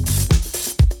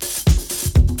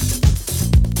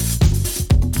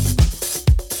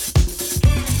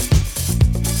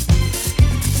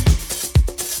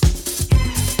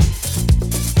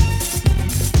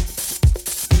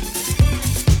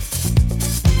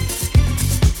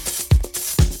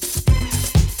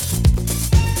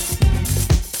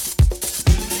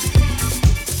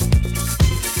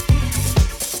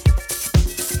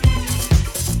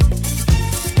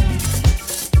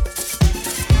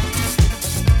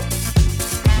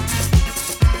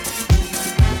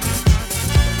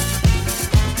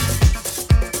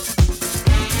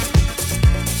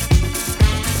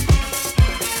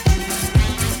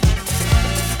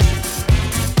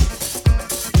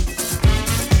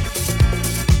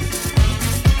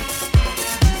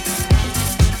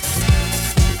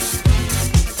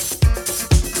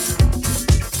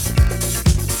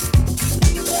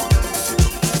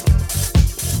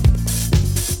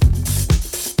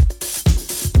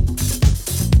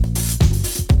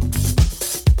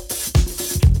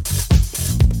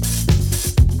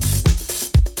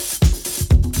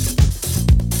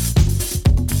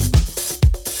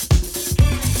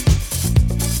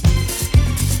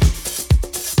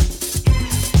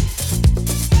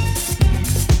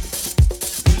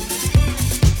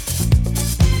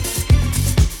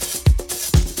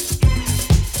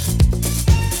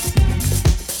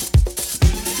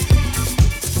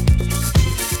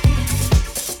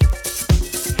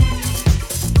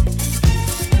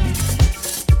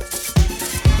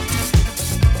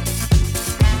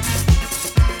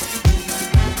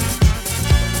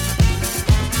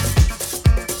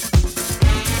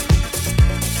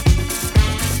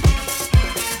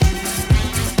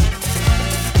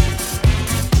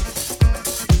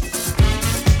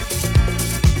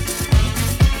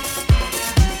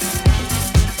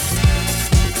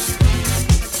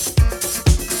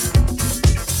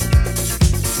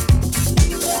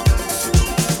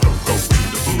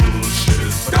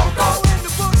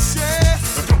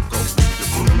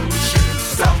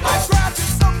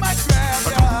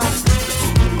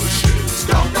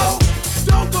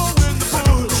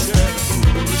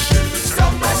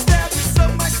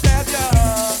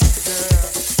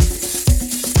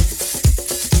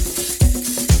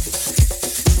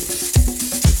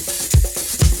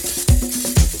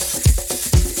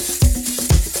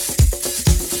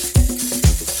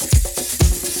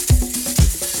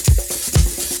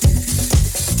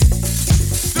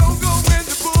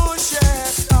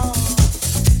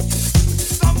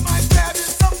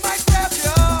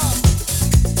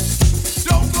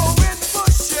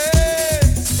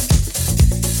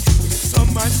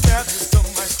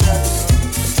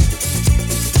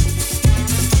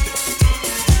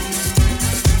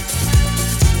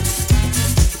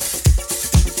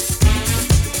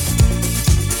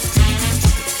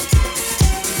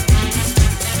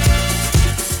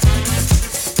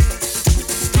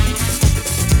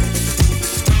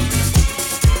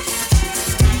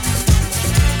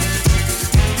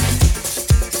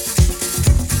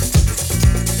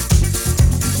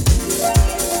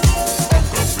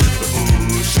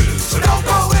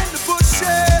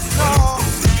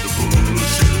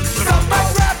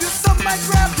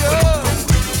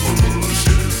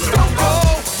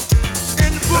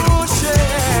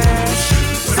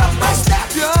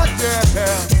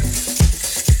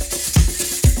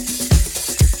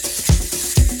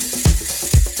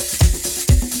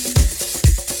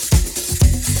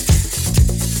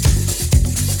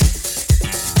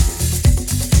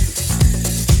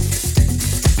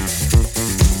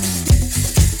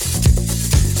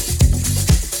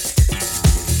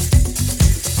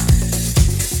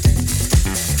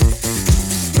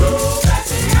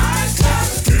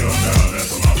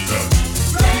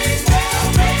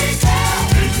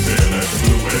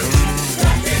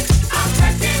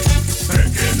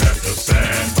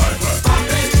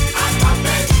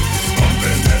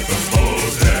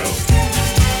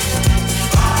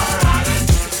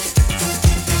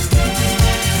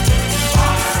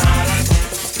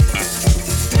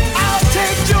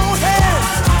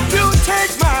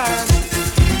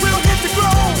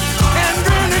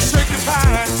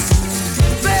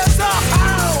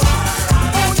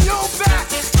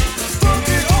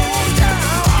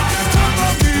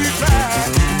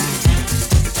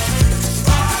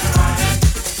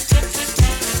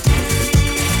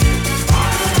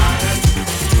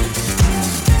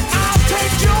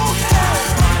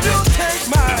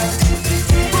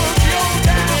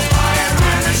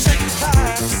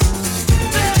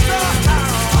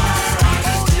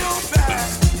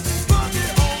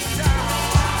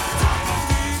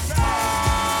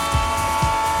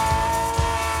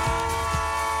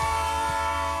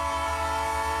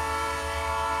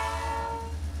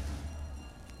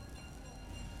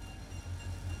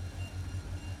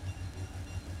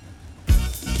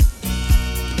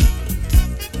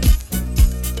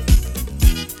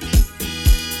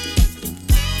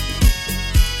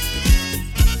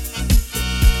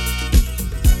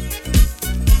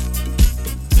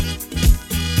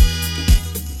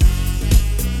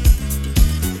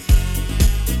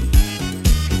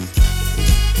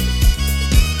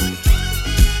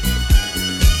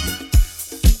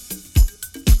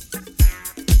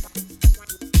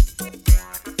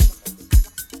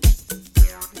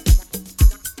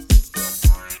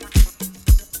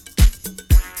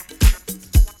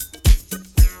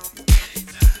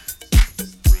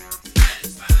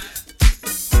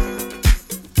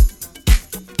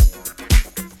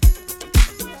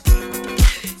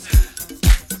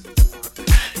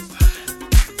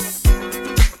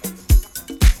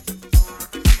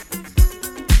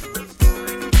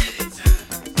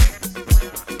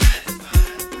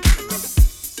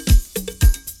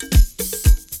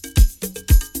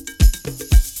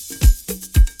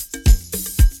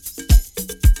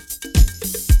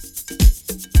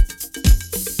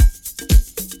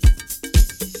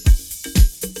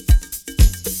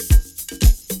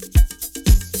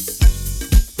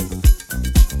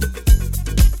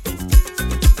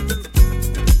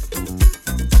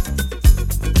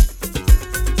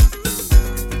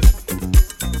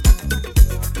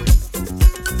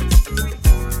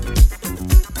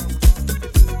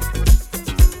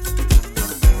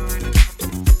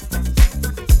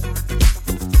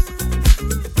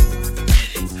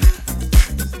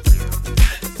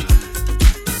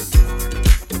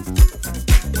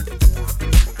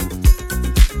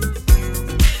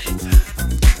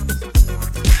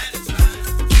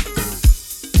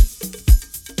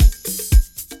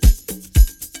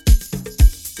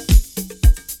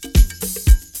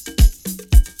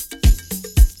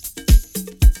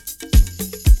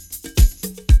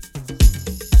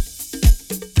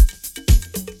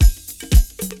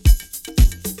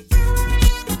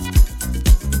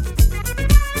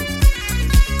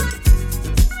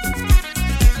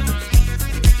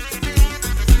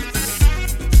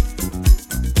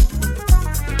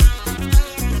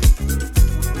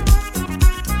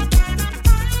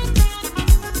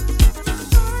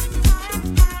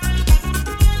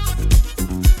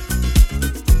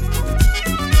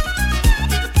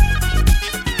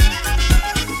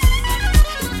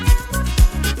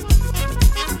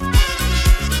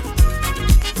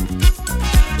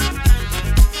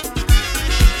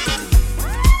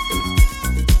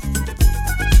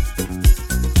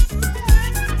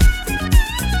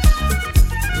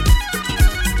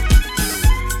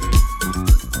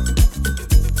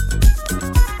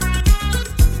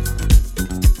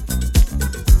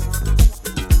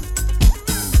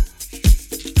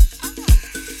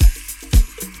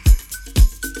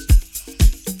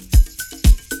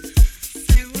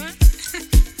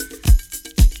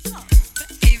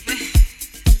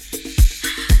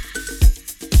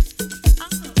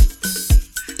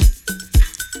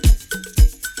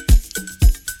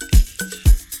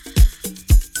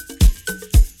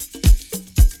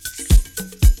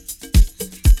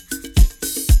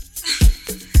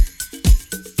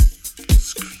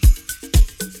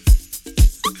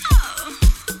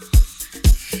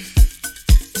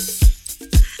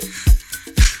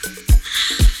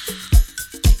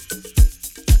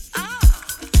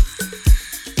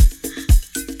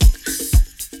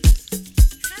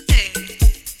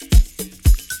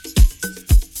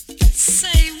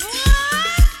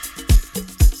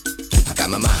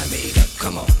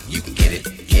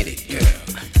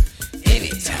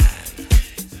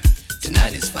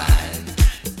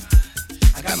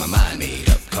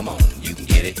 Come on, you can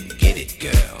get it,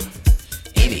 girl.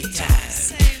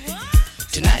 Anytime.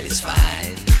 Tonight is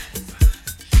fine.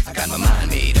 I got my mind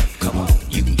made up. Come on,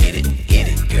 you can get it,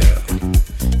 girl.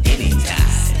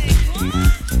 Anytime.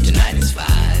 Tonight is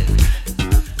fine.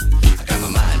 I got my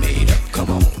mind made up.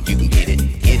 Come on, you can get it,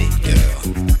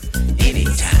 girl.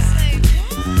 Anytime.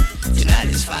 Tonight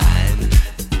is fine.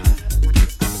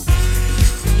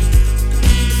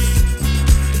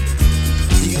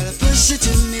 You gotta push it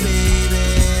to me, baby.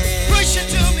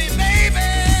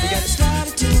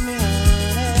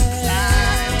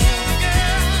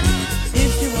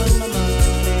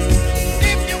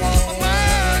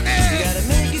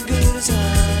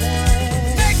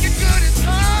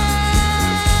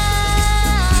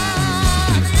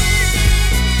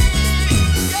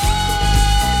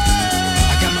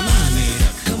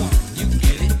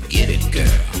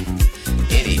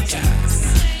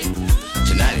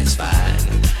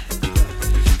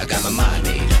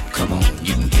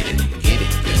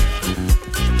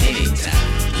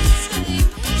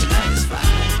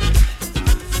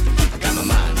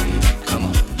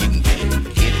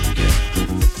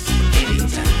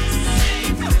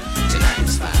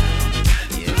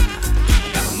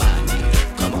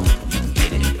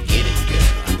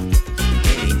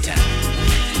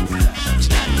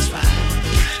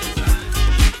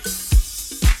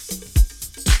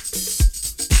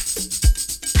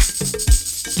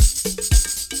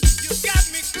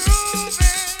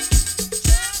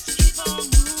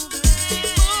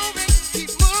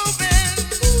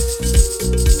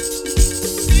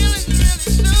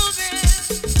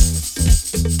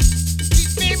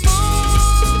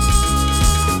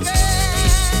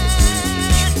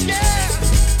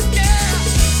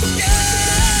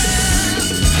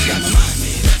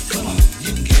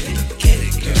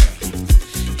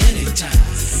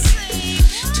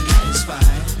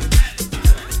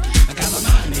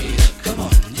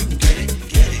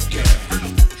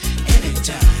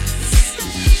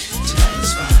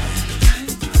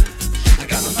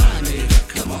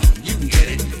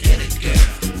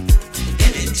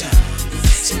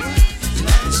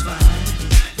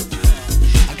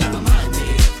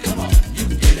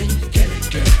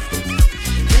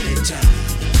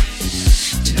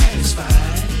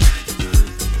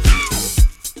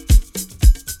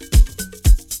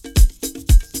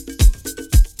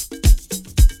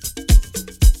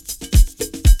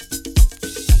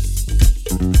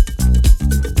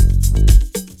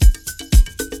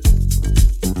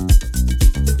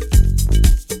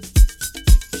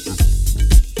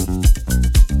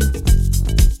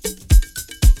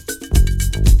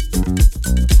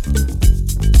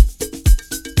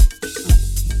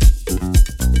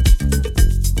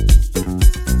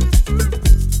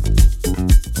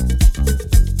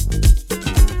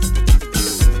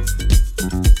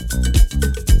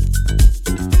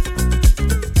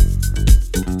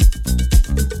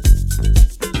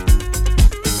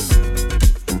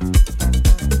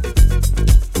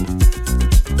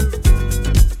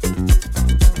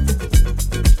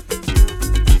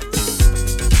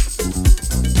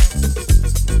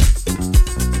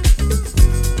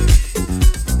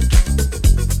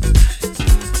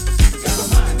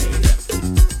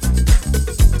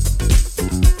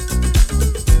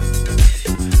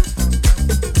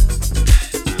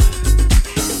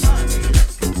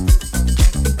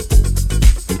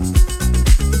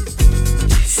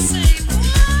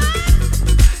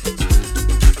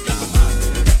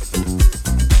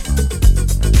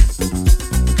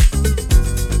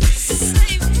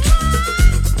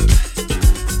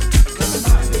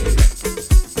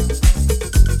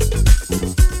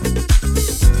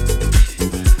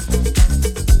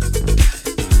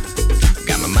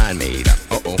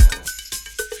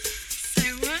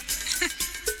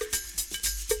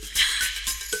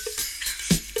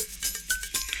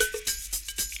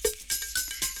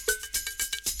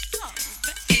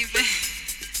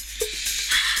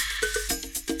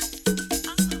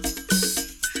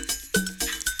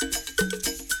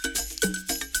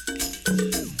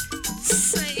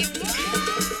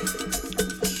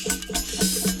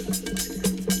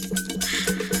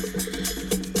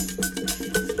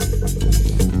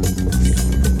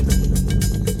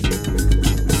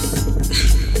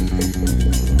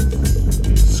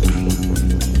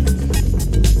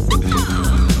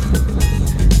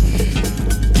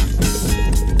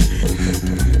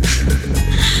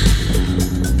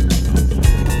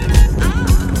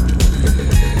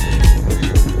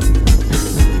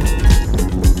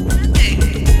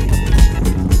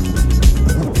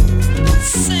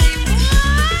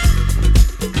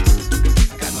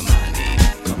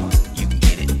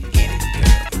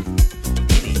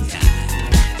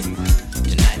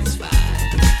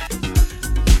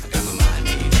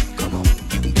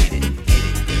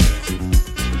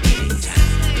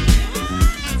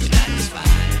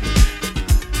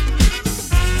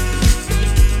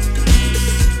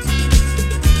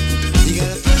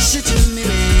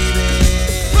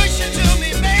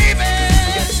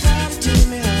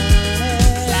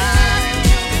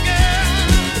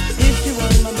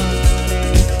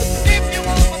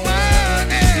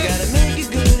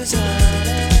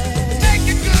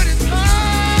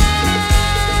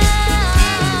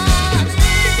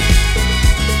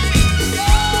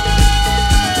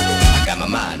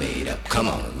 up. Come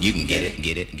on, you can get it,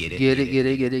 get it, get it.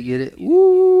 Get it.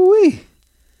 Woo-wee.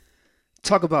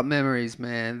 Talk about memories,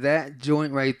 man. That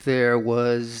joint right there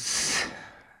was...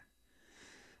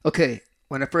 Okay,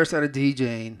 when I first started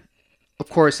DJing, of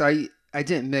course, I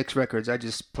didn't mix records. I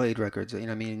just played records. You know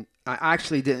what I mean? I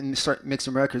actually didn't start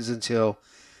mixing records until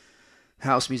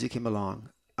house music came along.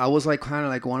 I was like kind of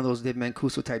like one of those Dave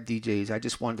Mancuso type DJs. I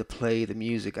just wanted to play the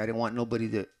music. I didn't want nobody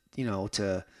to, you know,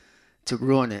 to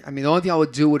ruin it. I mean, the only thing I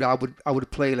would do I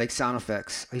would play like sound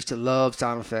effects. I used to love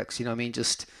sound effects. You know what I mean?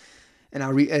 And I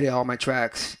re-edit all my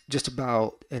tracks just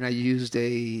about. And I used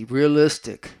a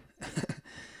realistic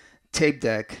tape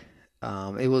deck.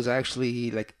 It was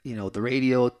actually like, you know, the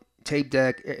radio, tape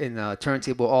deck, and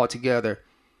turntable all together.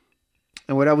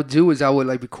 And what I would do is I would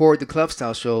like record the club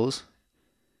style shows.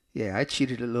 Yeah, I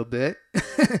cheated a little bit.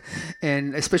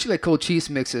 And especially like Cold Chief's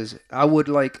mixes, I would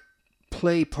like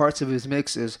play parts of his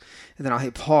mixes and then I'll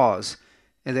hit pause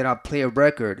and then I'll play a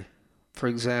record, for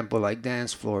example, like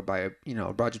Dance Floor by, you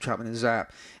know, Roger Troutman and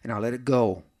Zapp, and I'll let it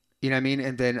go. You know what I mean?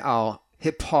 And then I'll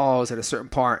hit pause at a certain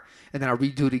part and then I'll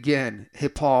redo it again,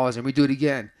 hit pause and redo it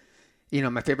again. You know,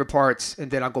 my favorite parts, and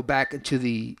then I'll go back into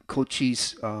the Cold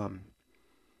Chief's,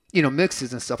 you know,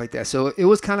 mixes and stuff like that. So it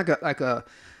was kind of like a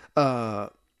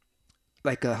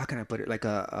how can I put it? Like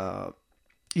a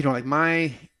you know, like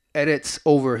my edits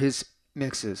over his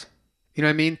mixes. You know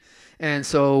what I mean? And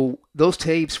so those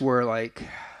tapes were like,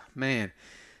 man,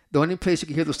 the only place you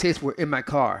could hear those tapes were in my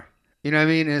car. You know what I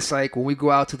mean? And it's like when we go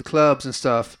out to the clubs and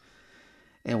stuff,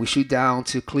 and we shoot down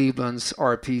to Cleveland's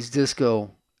RP's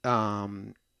disco,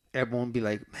 everyone would be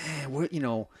like, man, what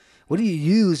do you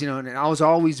use? You know, and I've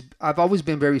always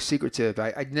been very secretive.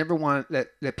 I never want to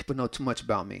let people know too much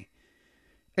about me.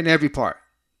 In every part.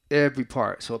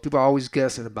 So people are always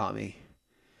guessing about me.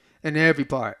 In every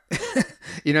part.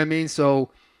 You know what I mean?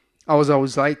 So I was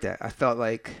always like that. I felt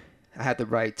like I had the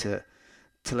right to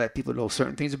let people know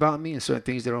certain things about me and certain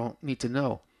things they don't need to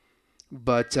know.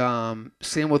 But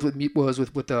same with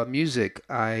the music.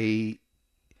 I,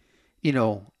 you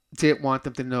know, didn't want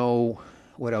them to know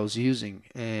what I was using.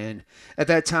 And at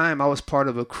that time, I was part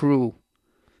of a crew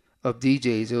of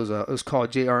DJs. It was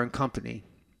called JR and Company.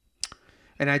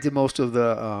 And I did most of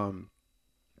the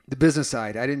business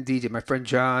side. I didn't DJ. My friend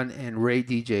John and Ray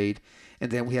DJ'd.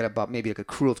 And then we had about maybe like a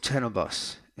crew of 10 of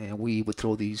us. And we would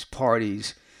throw these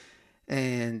parties.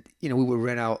 And, you know, we would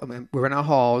rent out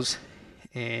halls.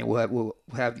 And we'll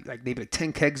have like maybe like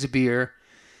 10 kegs of beer.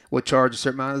 We'll charge a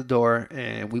certain amount of the door.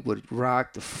 And we would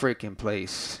rock the freaking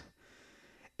place.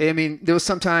 I mean, there was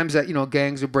sometimes that, you know,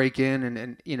 gangs would break in.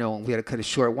 And you know, we had to cut it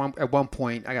short. At one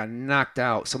point, I got knocked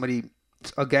out.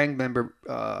 A gang member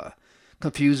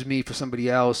confused me for somebody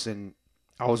else, and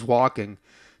I was walking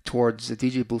towards the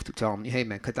DJ booth to tell him, hey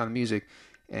man, cut down the music.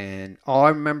 And all I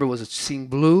remember was seeing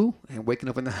blue and waking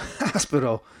up in the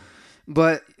hospital.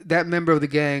 But that member of the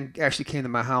gang actually came to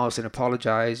my house and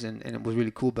apologized, and it was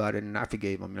really cool about it, and I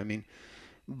forgave him. I mean,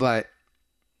 but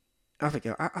I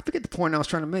forget the point I was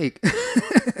trying to make.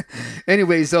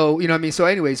 Anyway, so you know what I mean. So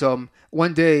anyways,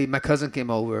 one day my cousin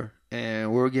came over.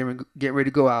 And we were getting ready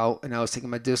to go out, and I was taking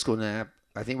my disco nap.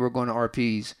 I think we were going to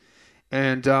RP's.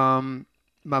 And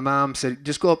my mom said,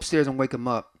 just go upstairs and wake him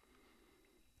up.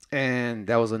 And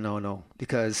that was a no-no,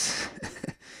 because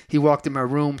he walked in my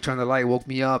room, turned the light, woke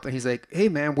me up, and he's like, hey,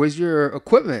 man, where's your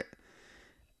equipment?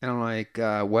 And I'm like,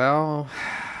 well,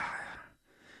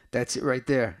 that's it right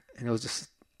there. And it was just,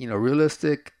 you know,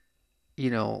 realistic, you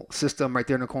know, system right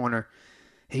there in the corner.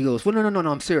 He goes, well,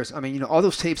 no, I'm serious. I mean, you know, all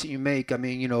those tapes that you make, I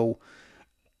mean, you know,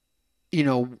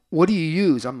 what do you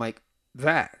use? I'm like,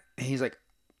 that. And he's like,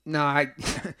 no, I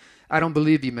don't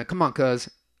believe you, man. Come on, cuz,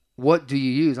 what do you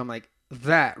use? I'm like,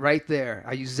 that right there.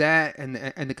 I use that and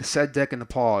the cassette deck and the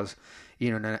pause,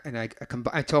 you know, and I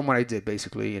told him what I did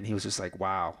basically. And he was just like,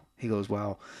 wow. He goes,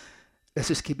 well, let's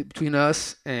just keep it between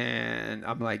us. And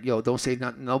I'm like, yo, don't say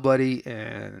nothing to nobody.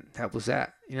 And that was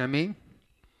that. You know what I mean?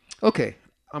 Okay.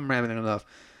 I'm rambling enough.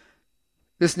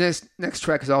 This next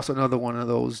track is also another one of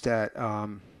those that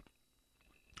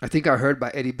I think I heard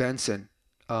by Eddie Benson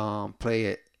play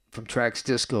it from Trax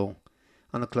Disco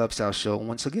on the Club Style show.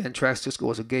 Once again, Trax Disco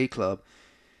was a gay club,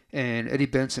 and Eddie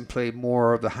Benson played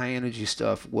more of the high energy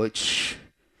stuff, which,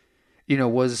 you know,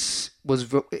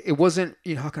 it wasn't,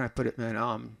 you know, how can I put it,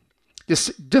 man?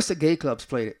 Just the gay clubs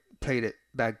played it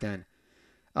back then.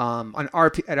 At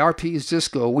RP's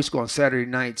Disco, we used to go on Saturday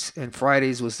nights, and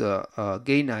Fridays was a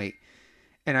gay night.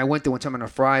 And I went there one time on a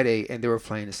Friday, and they were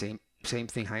playing the same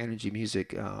thing, high energy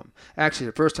music. Actually,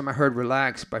 the first time I heard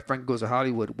 "Relax" by Frankie Goes to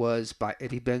Hollywood was by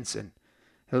Eddie Benson.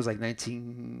 It was like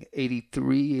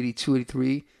 1983, 82,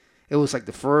 83. It was like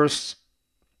the first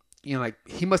like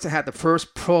he must have had the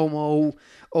first promo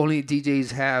only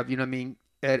DJs have, you know what I mean,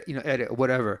 edit or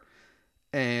whatever.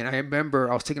 And I remember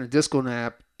I was taking a disco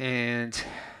nap and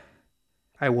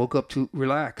I woke up to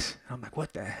Relax. I'm like,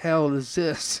 what the hell is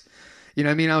this? You know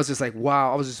what I mean? I was just like,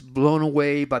 wow. I was just blown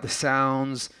away by the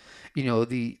sounds,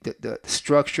 the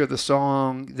structure of the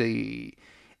song, the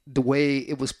way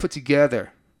it was put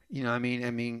together. You know what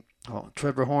I mean?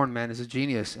 Trevor Horn, man, is a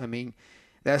genius. I mean,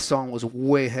 that song was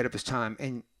way ahead of its time.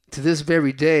 And to this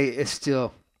very day, it's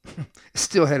still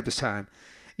ahead of its time.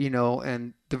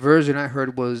 And the version I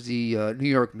heard was the New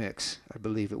York mix, I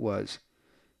believe it was.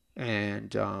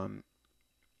 And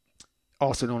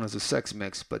also known as the Sex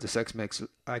Mix, but the Sex Mix,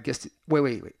 I guess,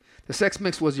 wait. The Sex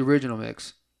Mix was the original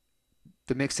mix.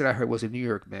 The mix that I heard was a New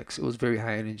York mix. It was very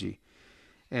high energy.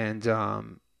 And,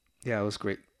 yeah, it was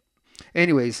great.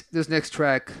 Anyways, this next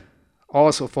track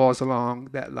also falls along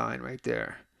that line right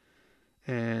there.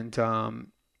 And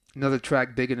another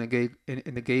track big in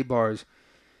the gay bars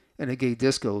and the gay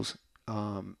discos.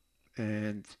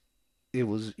 And it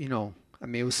was, it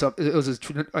was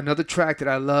another track that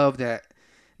I loved that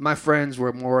my friends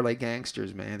were more like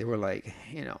gangsters, man. They were like,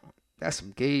 that's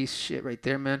some gay shit right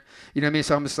there, man. You know what I mean?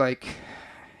 So I'm just like,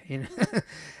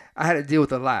 I had to deal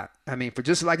with a lot. I mean, for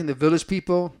just liking the Village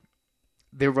people,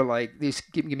 they were like, they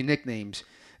give me nicknames,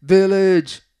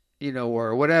 Village,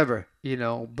 or whatever,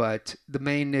 But the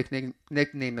main nickname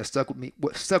that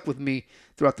stuck with me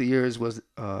throughout the years was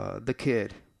the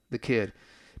Kid,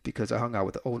 because I hung out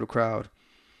with the older crowd.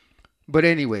 But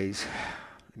anyways,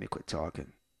 let me quit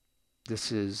talking.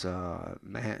 This is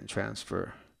Manhattan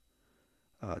Transfer,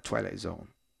 Twilight Zone.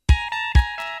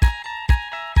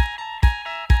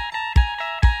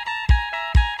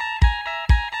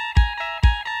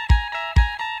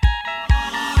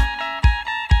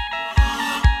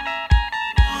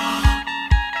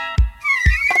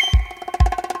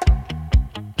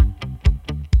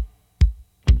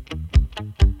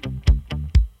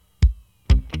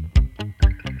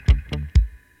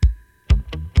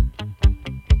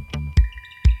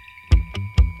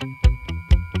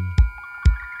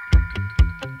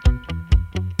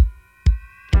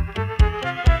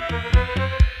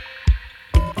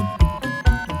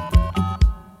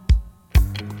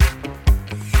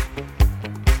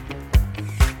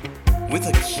 With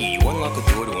a key, you unlock a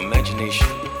door to imagination.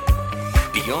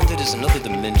 Beyond it is another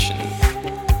dimension.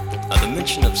 A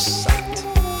dimension of sight.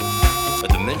 A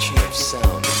dimension of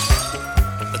sound.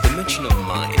 A dimension of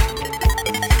mind.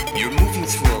 You're moving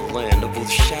through a land of both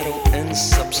shadow and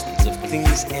substance, of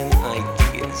things and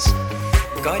ideas.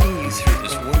 Guiding you through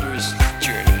this wondrous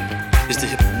journey is the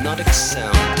hypnotic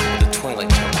sound of the Twilight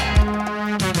Tunnel.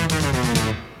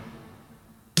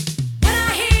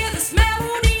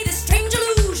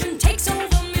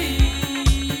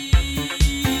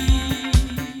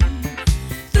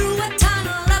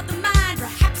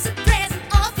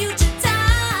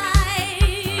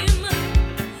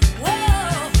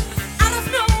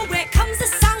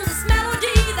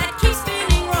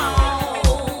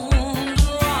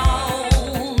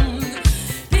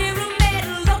 Pyramid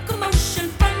locomotion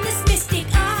from this mystic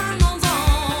unknown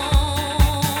zone.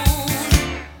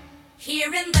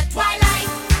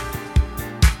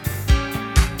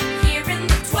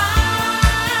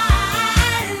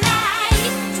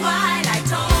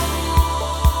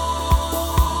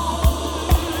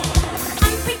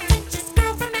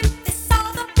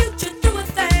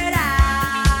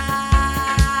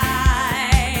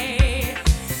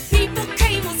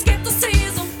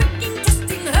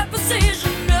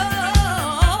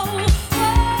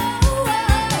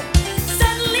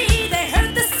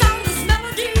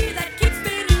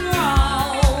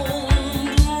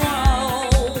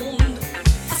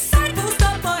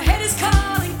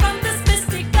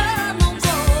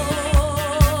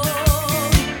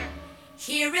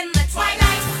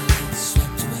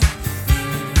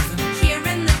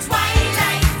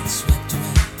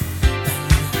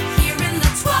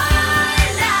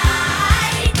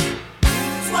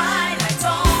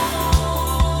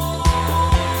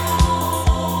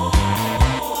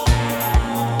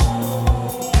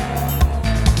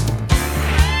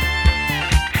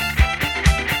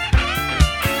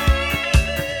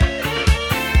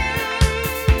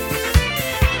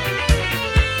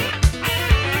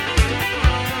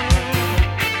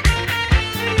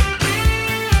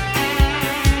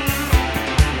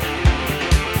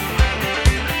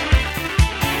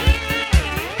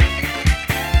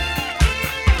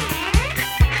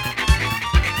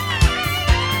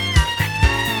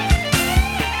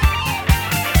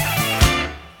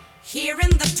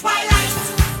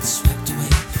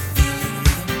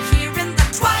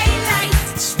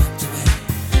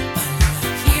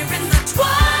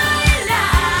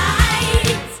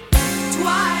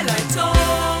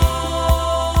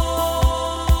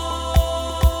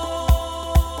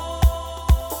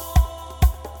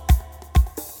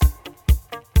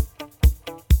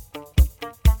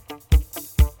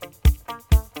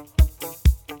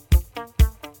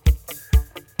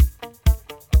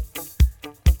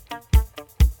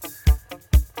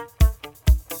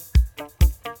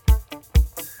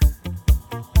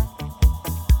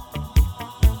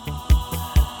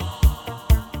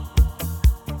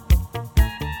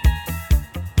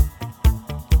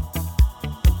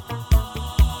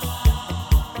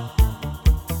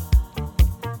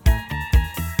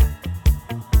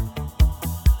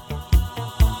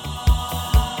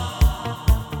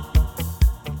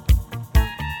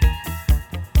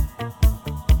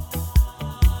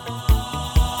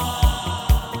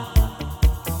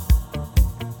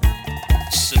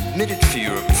 submitted for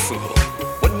your approval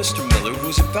one Mr. Miller who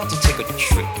is about to take a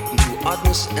trip into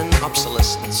oddness and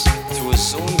obsolescence through a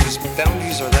zone whose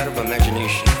boundaries are that of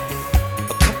imagination.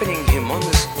 Accompanying him on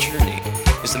this journey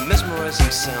is the mesmerizing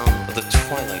sound of the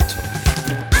Twilight tone.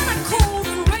 On a cold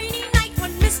and rainy night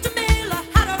when Mr. Miller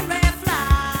had a rare fly.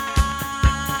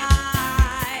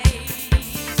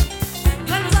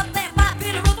 Glenn was up there by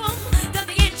Peter of them, that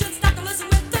the ancient stopped to listen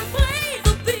with them play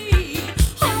the beat.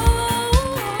 Oh,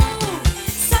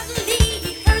 suddenly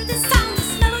he heard this sound,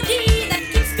 this melody that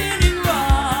keeps spinning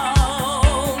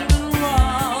round and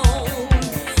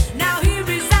round. Now he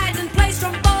resides and plays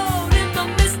trombone in the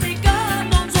mystic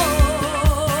unknown zone.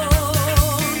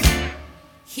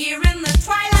 Here in the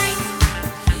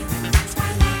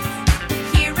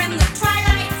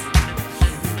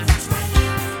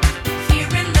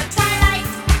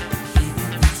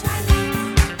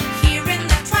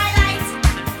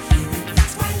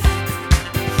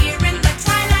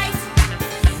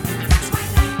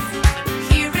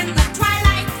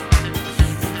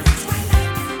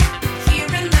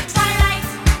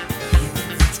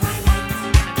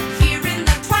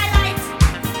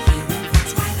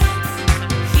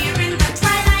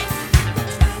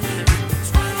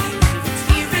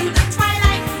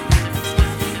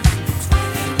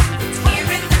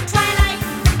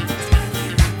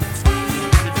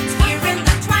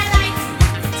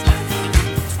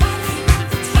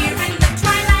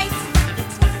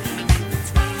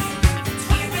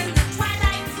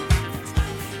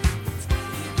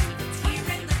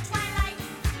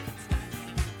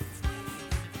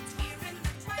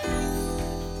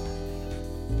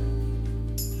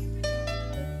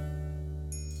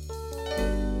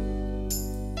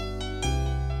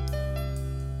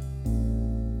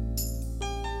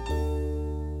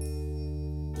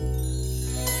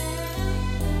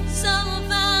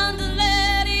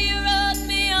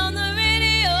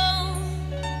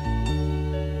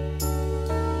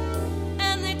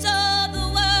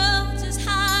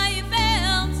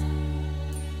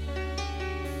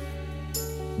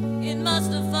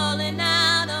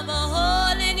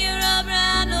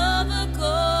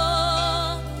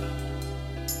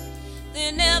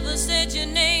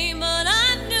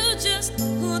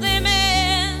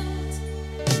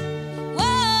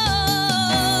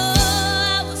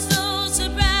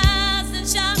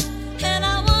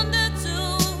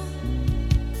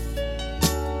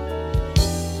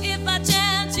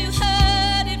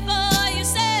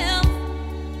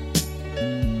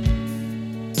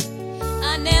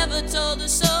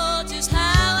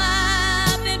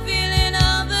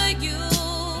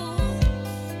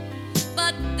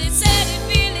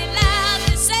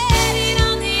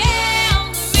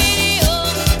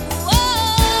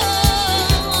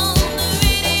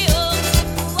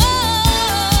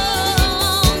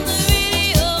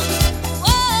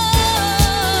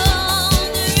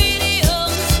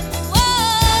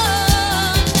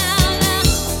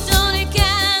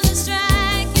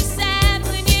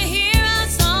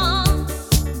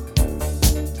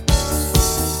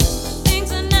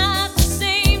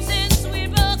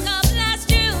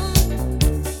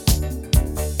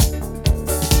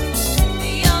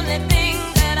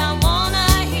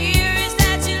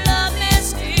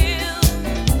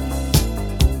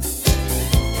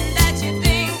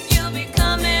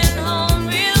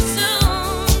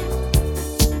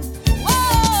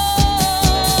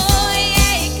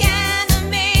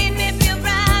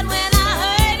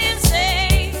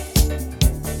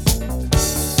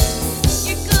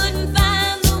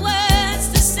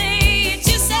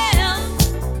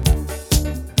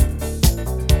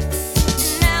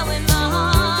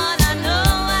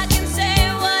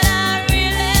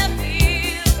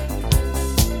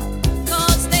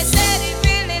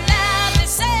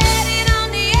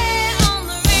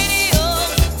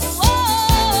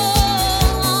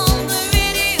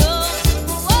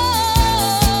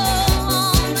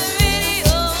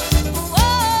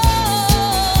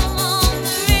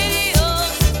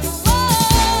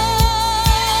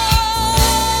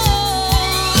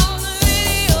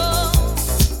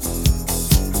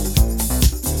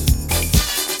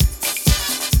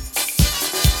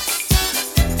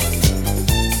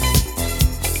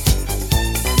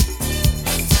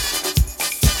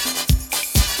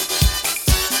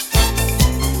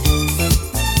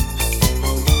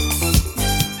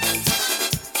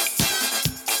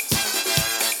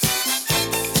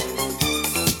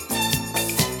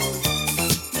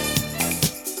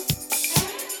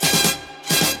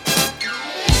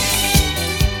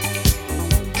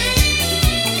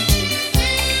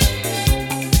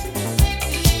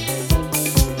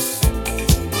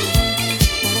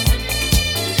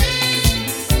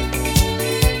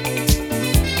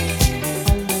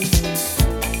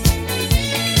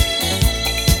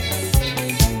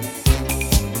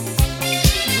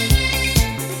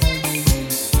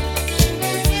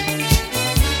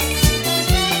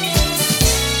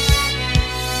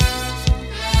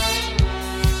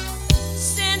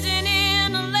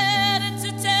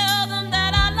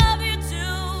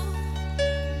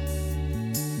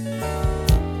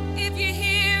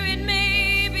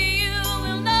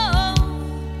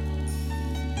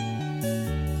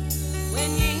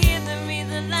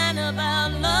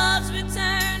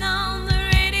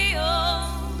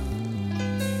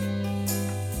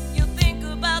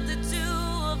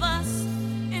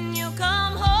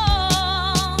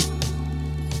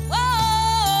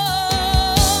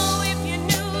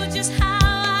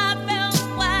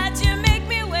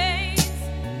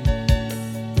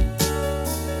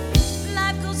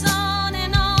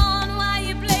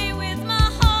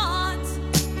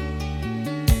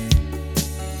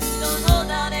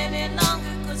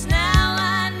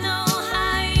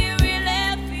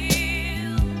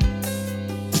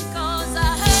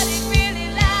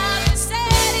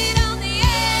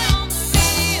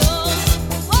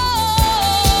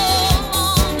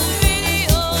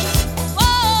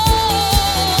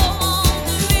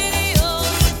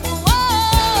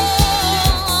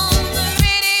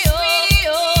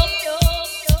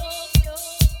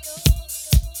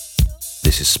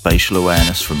This is Spatial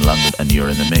Awareness from London, and you're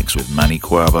in the mix with Manny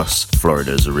Cuevas,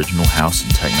 Florida's original house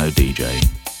and techno DJ.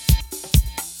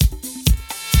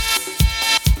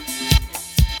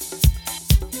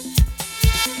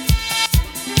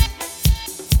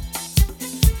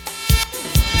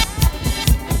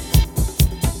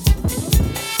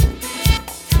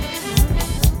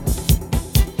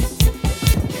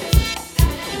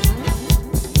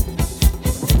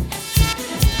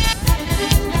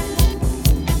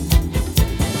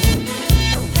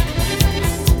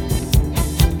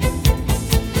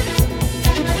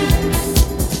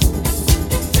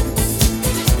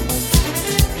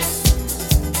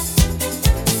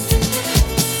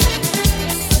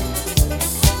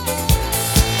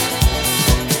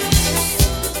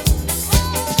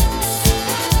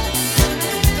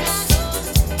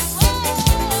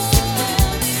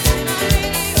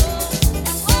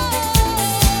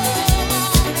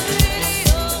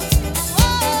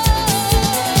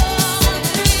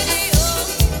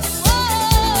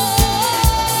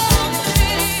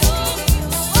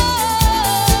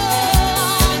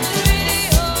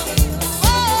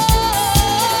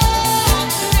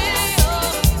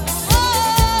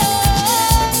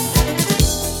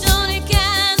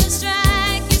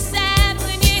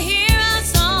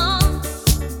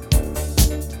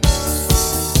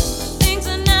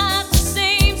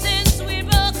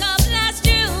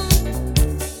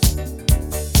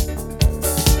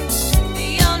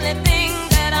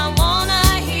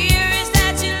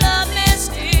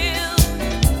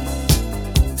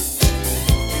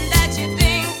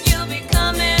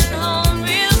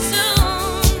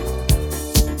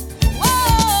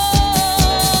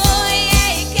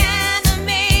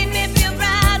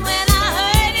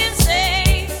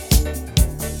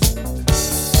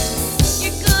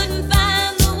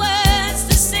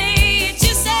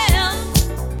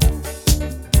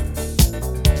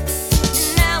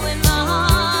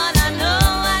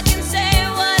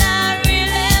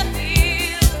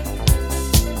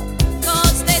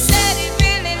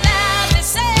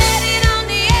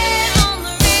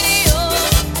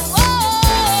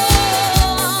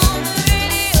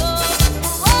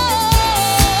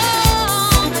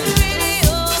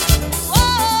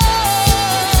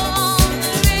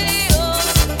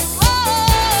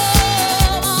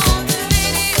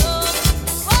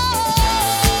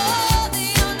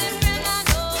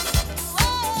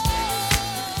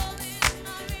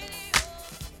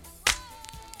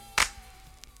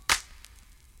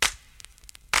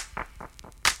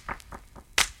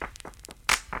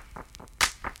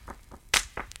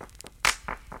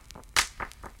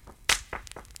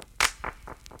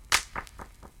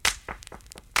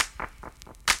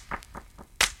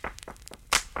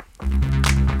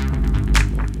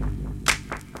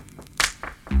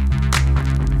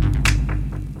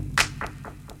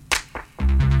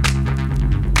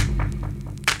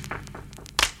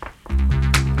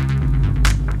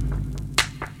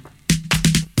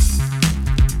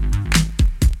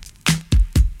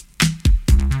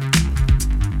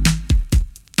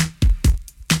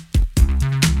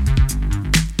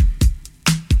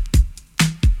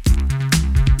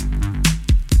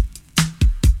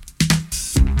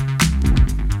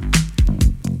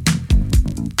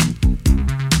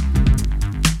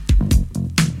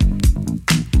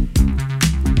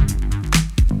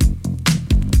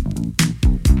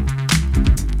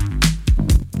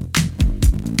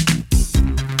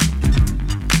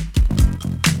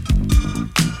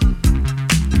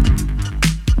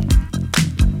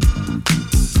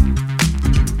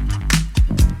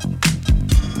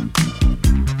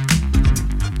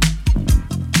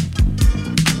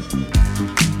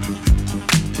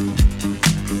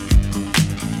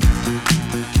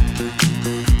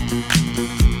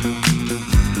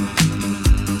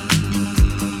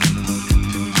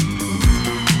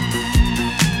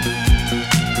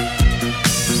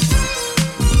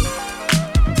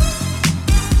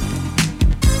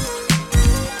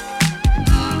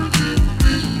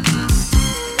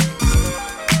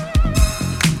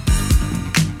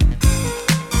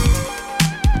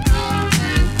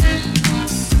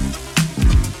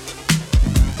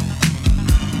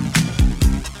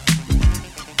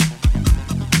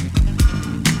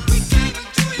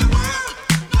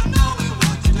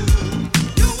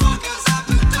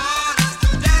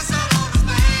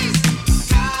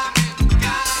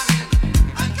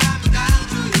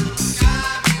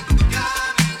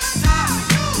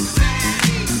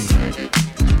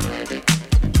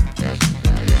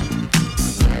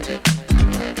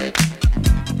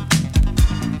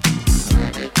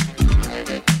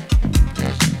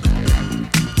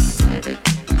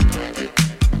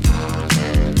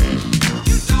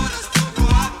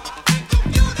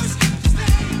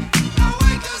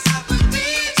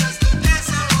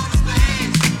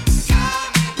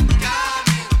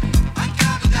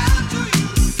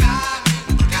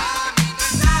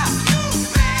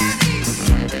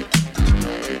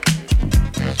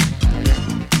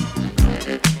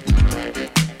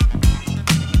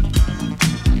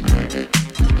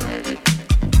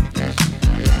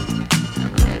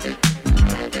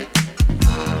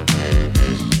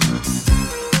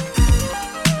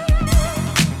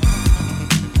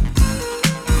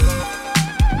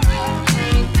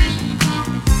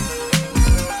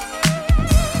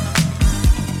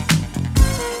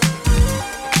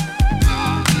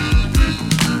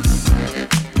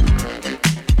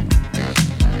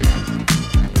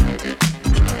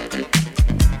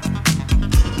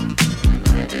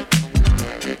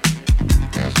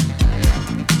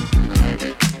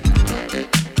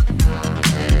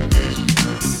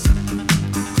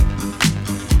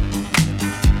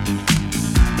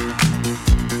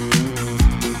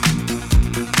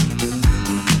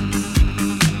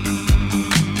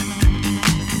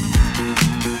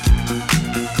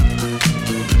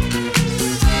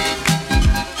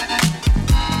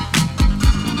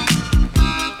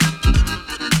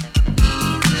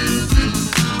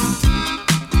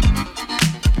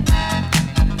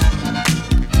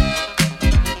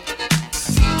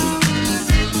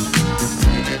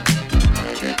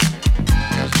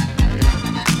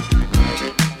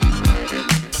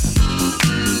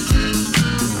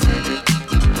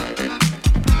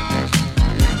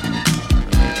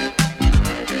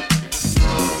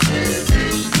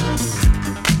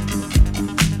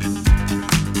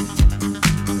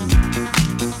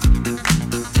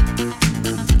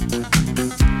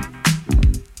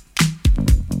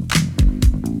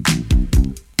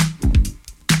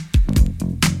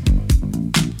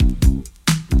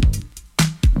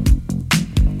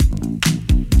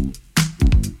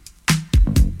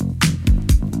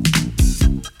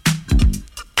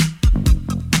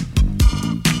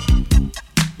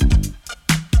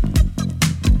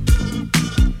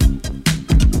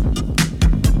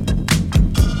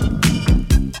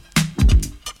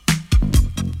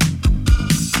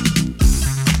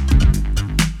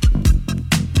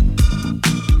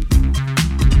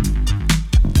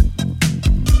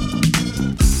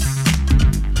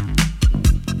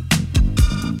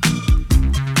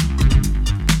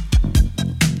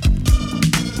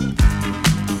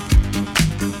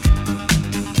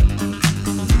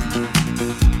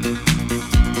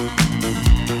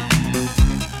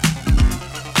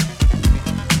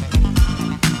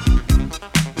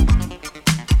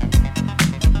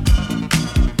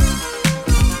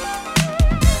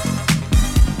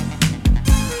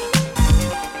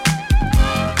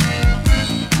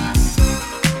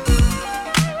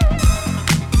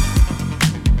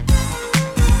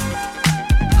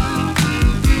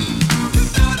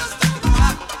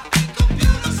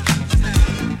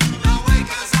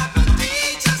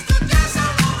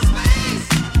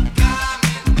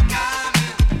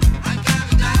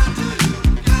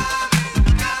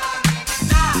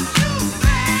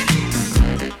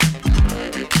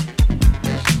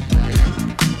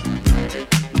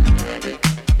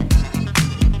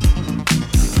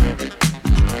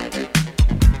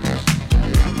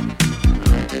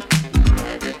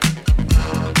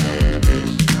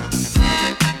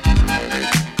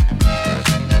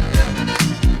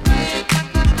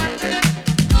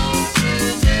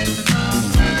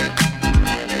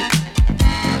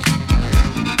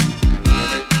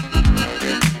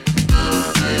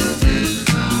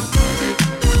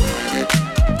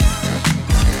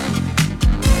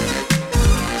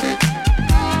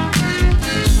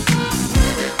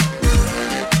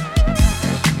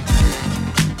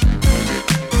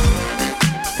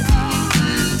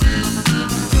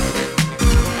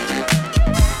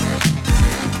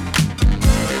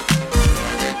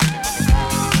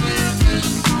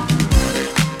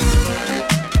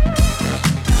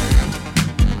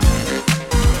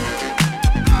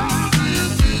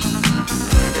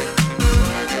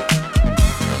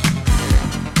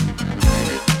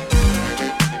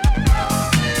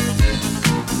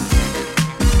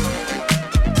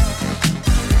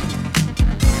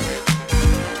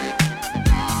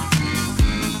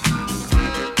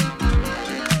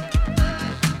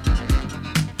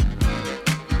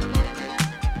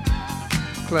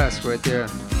 class right there.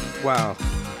 Wow.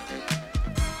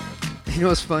 You know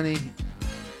what's funny?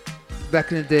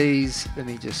 Back in the days, let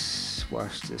me just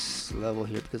watch this level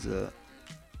here because of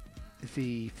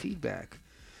the feedback.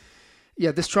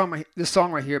 Yeah, this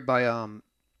song right here by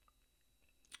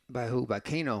who? By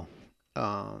Kano.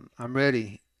 I'm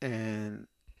ready. And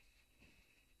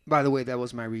by the way, that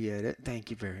was my re-edit.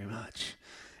 Thank you very much.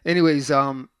 Anyways,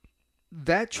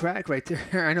 that track right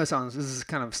there, I know this is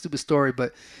kind of a stupid story,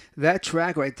 but that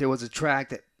track right there was a track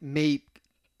that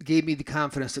gave me the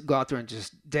confidence to go out there and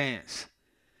just dance.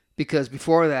 Because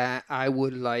before that, I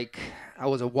was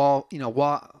a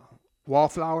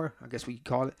wallflower, I guess we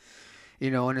call it. You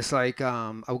know, and it's like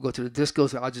I would go to the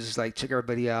discos, I'll just like check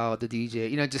everybody out, the DJ,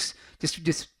 you know, just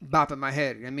bop in my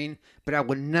head, you know what I mean? But I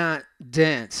would not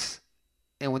dance.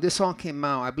 And when this song came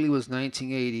out, I believe it was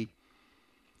 1980,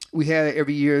 we had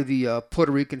every year the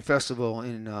Puerto Rican Festival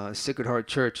in Sacred Heart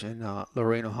Church in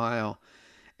Lorain, Ohio.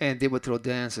 And they would throw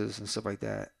dances and stuff like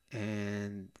that.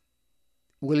 And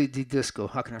Willie D. Disco,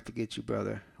 how can I forget you,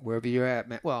 brother? Wherever you're at,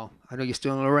 man. Well, I know you're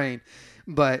still in Lorain,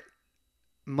 but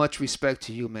much respect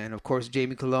to you, man. Of course,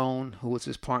 Jamie Colon, who was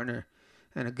his partner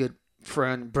and a good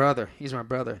friend, brother. He's my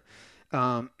brother.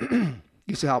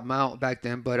 Used to help him out back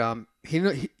then, but he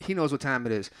knows what time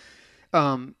it is.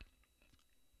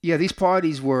 Yeah, these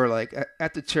parties were like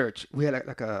at the church. We had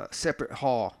like a separate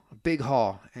hall, a big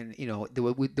hall, and you know they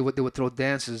would throw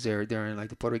dances there during like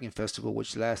the Puerto Rican festival,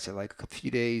 which lasted like a few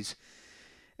days.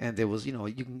 And there was, you know,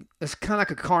 it's kind of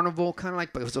like a carnival, but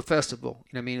it was a festival.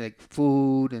 You know what I mean? Like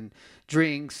food and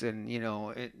drinks and, you know,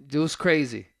 it was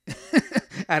crazy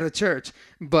at a church.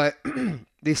 But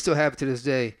they still have it to this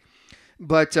day.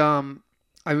 But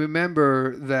I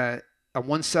remember that on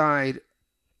one side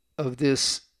of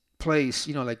this place,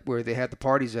 you know, like where they had the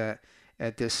parties at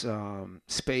this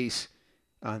space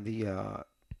on the, I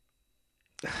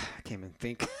can't even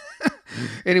think.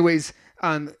 Anyways,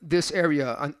 on this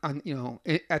area, on you know,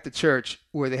 at the church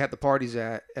where they had the parties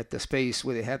at the space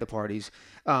where they had the parties,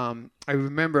 I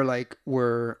remember like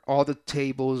where all the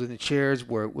tables and the chairs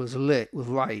was lit with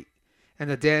light, and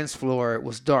the dance floor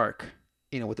was dark,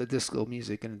 you know, with the disco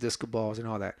music and the disco balls and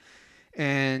all that.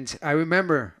 And I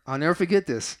remember, I'll never forget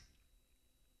this.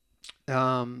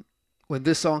 When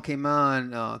this song came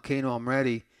on, Kano, I'm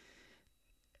Ready,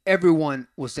 everyone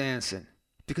was dancing.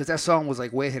 Because that song was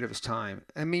like way ahead of its time.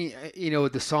 I mean, you know,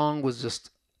 the song was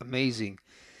just amazing.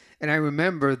 And I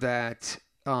remember that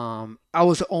I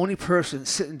was the only person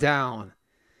sitting down.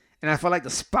 And I felt like the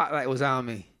spotlight was on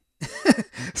me.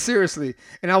 Seriously.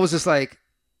 And I was just like,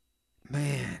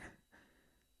 man.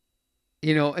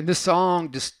 You know, and this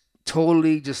song just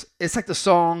totally it's like the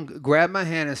song grabbed my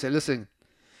hand and said, listen,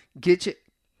 get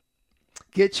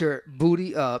your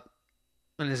booty up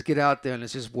and let's get out there and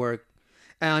let's just work.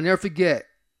 And I'll never forget.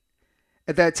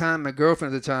 At that time, my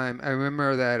girlfriend at the time, I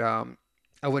remember that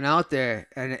I went out there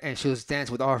and she was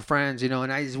dancing with our friends, you know,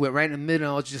 and I just went right in the middle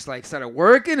and I was just like, started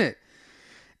working it.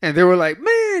 And they were like,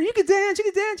 man, you can dance.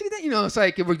 You know, it's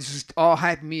like it was just all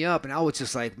hyping me up. And I was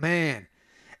just like, man,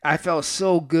 I felt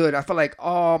so good. I felt like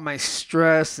all my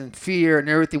stress and fear and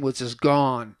everything was just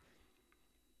gone.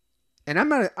 And I'm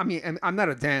not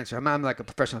a dancer. I'm like a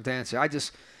professional dancer. I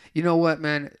just, you know what,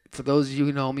 man, for those of you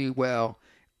who know me well,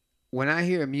 when I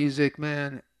hear music,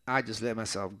 man, I just let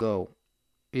myself go.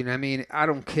 You know what I mean? I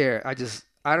don't care. I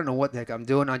don't know what the heck I'm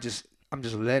doing. I'm just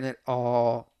letting it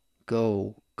all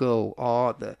go.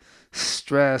 All the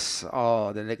stress,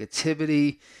 all the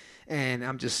negativity. And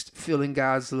I'm just feeling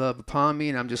God's love upon me.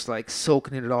 And I'm just like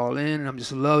soaking it all in. And I'm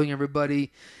just loving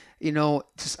everybody. You know,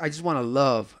 I just want to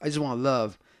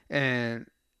love. And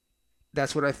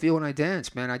that's what I feel when I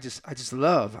dance, man. I just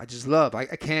love. I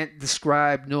can't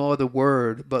describe no other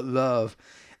word but love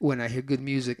when I hear good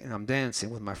music and I'm dancing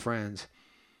with my friends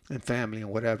and family and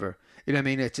whatever. You know what I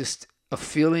mean? It's just a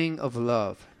feeling of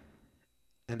love.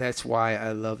 And that's why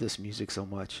I love this music so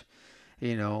much.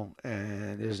 You know,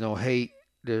 and there's no hate.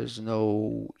 There's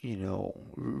no, you know,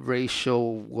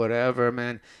 racial whatever,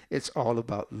 man. It's all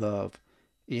about love.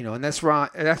 You know, and that's right.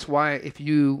 That's why if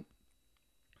you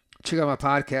check out my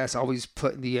podcast, I always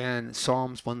put in the end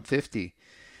Psalms 150.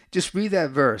 Just read that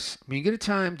verse. When you get a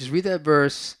time, just read that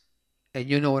verse and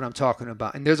you know what I'm talking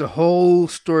about. And there's a whole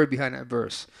story behind that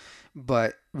verse.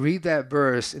 But read that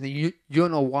verse and then you'll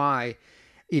know why,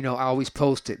 you know, I always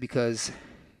post it. Because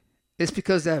it's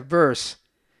because that verse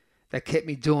that kept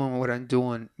me doing what I'm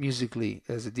doing musically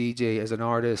as a DJ, as an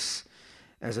artist,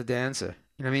 as a dancer.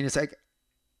 You know what I mean? It's like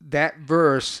that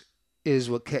verse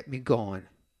is what kept me going.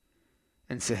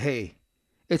 And say, hey,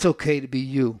 it's okay to be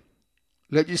you.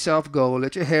 Let yourself go.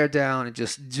 Let your hair down and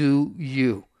just do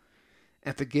you.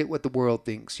 And forget what the world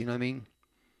thinks. You know what I mean?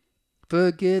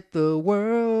 Forget the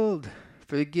world,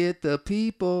 forget the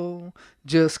people,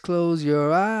 just close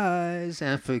your eyes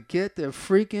and forget their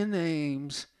freaking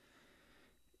names.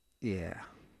 Yeah,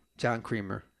 John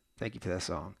Creamer, thank you for that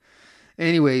song.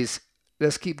 Anyways,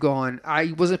 let's keep going.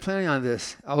 I wasn't planning on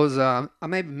this. I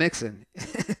may be mixing.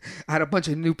 I had a bunch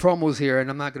of new promos here, and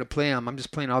I'm not gonna play them. I'm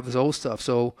just playing all this old stuff.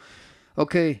 So,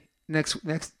 okay, next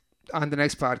on the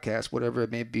next podcast, whatever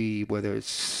it may be, whether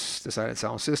it's the Silent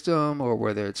Sound System or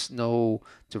whether it's No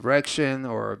Direction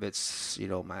or if it's, you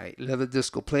know, my Leather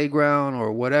Disco Playground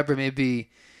or whatever it may be,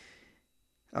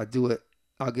 I'll do it.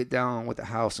 I'll get down with the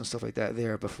house and stuff like that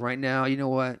there. But for right now, you know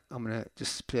what? I'm going to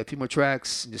just play a few more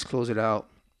tracks and just close it out.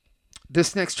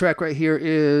 This next track right here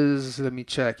is, let me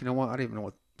check. You know what? I don't even know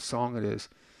what song it is.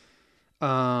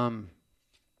 Okay,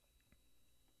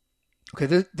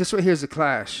 this right here is The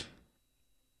Clash.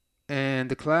 And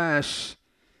The Clash,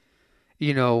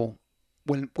 you know,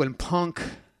 when punk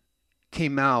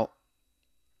came out,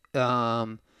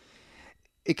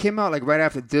 it came out like right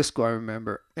after disco, I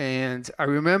remember. And I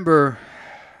remember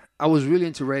I was really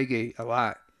into reggae a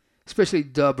lot, especially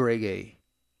dub reggae.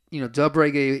 You know, dub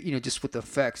reggae, you know, just with the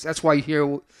effects. That's why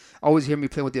you always hear me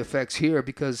playing with the effects here,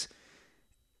 because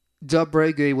dub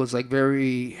reggae was like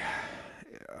very,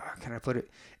 how can I put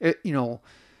it, you know,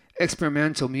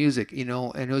 experimental music, you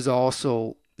know, and it was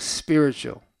also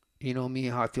spiritual. You know me,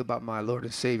 how I feel about my Lord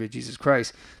and Savior, Jesus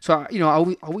Christ. So, you know,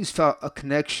 I always felt a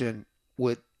connection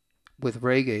with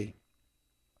reggae.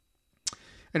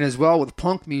 And as well with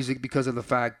punk music, because of the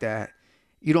fact that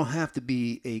you don't have to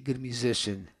be a good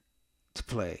musician to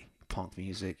play punk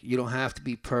music. You don't have to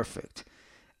be perfect.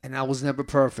 And I was never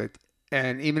perfect.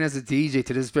 And even as a DJ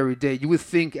to this very day, you would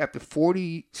think after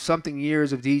 40-something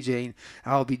years of DJing,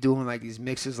 I'll be doing like these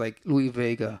mixes like Louis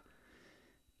Vega.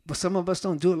 But some of us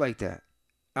don't do it like that.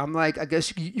 I'm like, I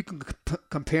guess you can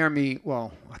compare me.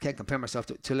 Well, I can't compare myself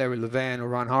to Larry Levan or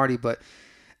Ron Hardy, but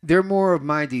they're more of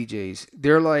my DJs.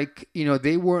 They're like, you know,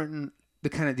 they weren't the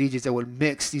kind of DJs that would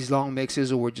mix these long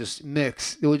mixes or would just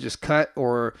mix. They would just cut,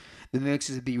 or the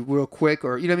mixes would be real quick,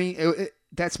 or, you know what I mean?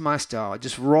 That's my style.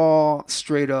 Just raw,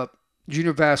 straight up.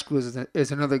 Junior Vasquez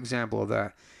is another example of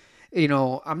that. You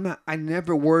know, I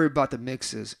never worry about the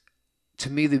mixes. To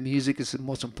me, the music is the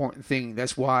most important thing.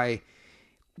 That's why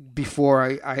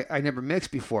before I never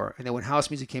mixed before. And then when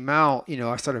house music came out, you know,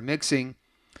 I started mixing,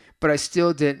 but I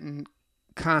still didn't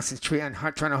concentrate on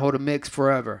trying to hold a mix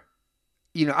forever.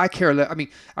 You know, I care less. I mean,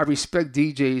 I respect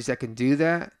DJs that can do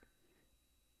that.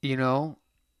 You know,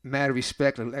 mad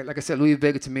respect. Like I said, Louis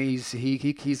Vega to me,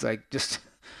 he's like just,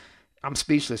 I'm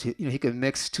speechless. He can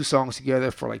mix two songs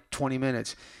together for like 20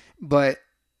 minutes, but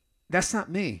that's not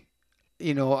me.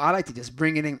 You know, I like to just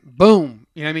bring it in, boom.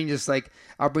 You know what I mean? Just like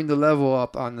I'll bring the level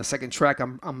up on the second track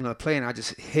I'm gonna play, and I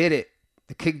just hit it,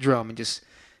 the kick drum, and just,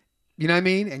 you know what I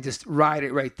mean, and just ride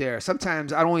it right there.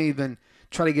 Sometimes I don't even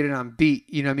try to get it on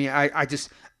beat. You know what I mean? I just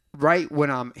right when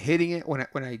I'm hitting it, when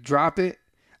I drop it,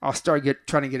 I'll start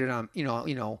trying to get it on.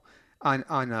 I'm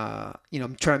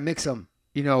trying to mix them.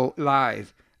 You know,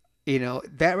 live. You know,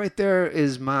 that right there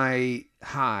is my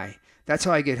high. That's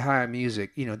how I get high on music.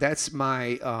 You know, that's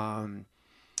my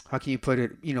how can you put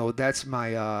it? You know, that's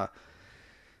my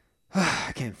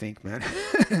I can't think, man.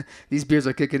 These beers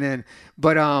are kicking in.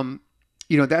 But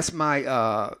you know, that's my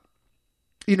God,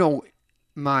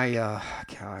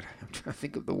 I'm trying to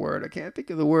think of the word. I can't think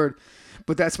of the word.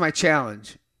 But that's my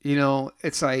challenge. You know,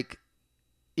 it's like,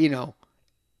 you know,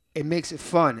 it makes it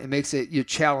fun. It makes it you're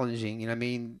challenging, you know what I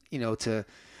mean? You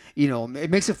know, it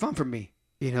makes it fun for me.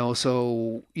 You know,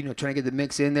 so, you know, trying to get the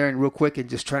mix in there and real quick and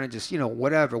just trying to just, you know,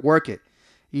 whatever, work it,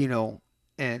 you know,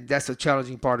 and that's a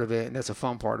challenging part of it, and that's a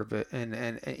fun part of it.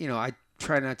 And you know, I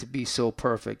try not to be so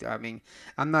perfect. I mean,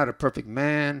 I'm not a perfect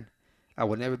man. I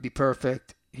will never be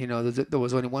perfect. You know, there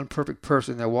was only one perfect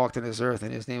person that walked on this earth,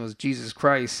 and his name was Jesus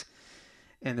Christ.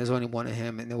 And there's only one of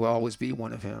him, and there will always be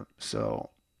one of him. So,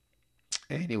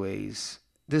 anyways,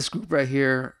 this group right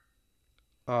here,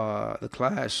 The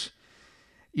Clash,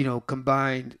 you know,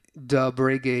 combined dub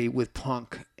reggae with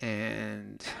punk,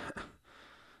 and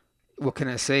what can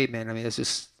I say, man? I mean, it's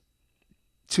just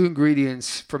two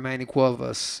ingredients for Manny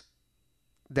Cuevas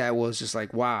that was just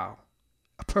like, wow,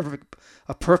 a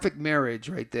perfect marriage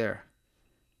right there.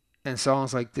 And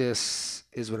songs like this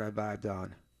is what I vibed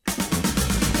on.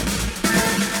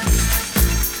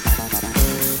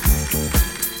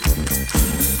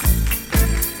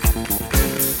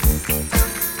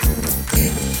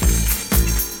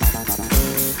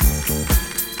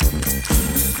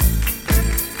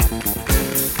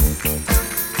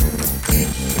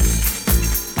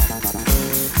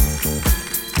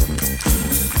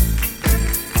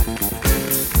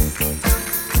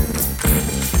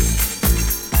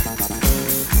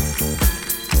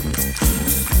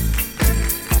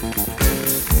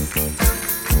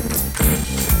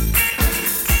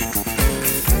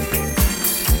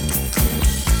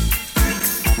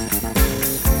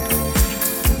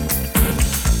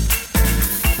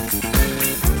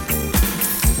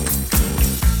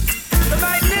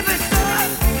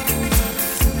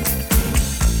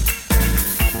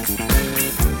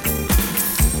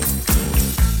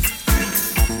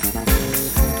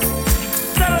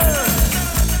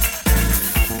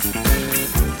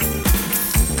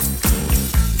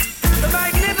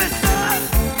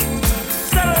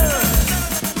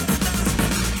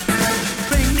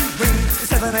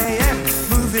 a.m.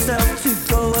 Move yourself to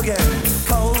go again.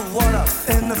 Cold water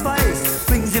in the face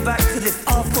brings you back to this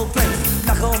awful place.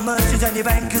 Knuckle merchants and your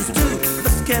bankers too.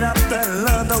 Let's get up and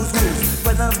learn those rules.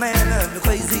 Weatherman and the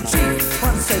crazy chief.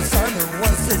 One says sun and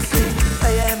one says sleep.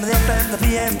 AM, the FM, the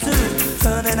PM too.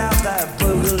 Turning out that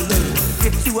boogaloo.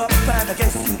 Get you up and I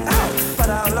guess you out. But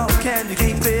how long can you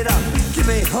keep it up? Give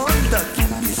me Honda,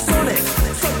 give me Sonic.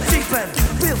 So cheap and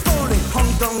real phony.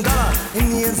 Hong Kong dollar,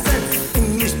 Indian cents,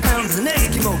 English pounds and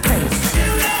Eskimo pence.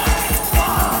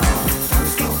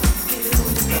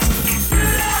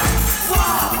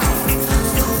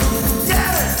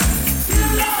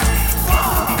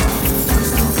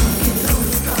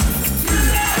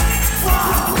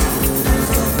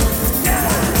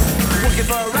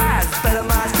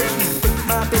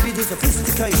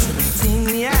 Sophistication, seen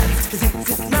the ads, cause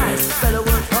it's nice. Better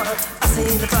work hard, I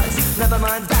seen the price. Never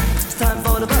mind that, it's time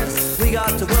for the bus. We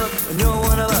got to work, and you're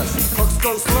one of us. Clocks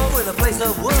go slow in a place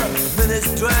of work.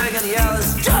 Minutes drag and the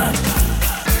hours jerk.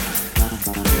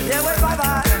 Yeah, wait,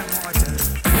 bye-bye.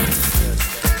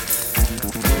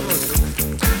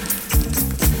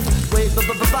 Wait,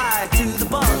 bye-bye to the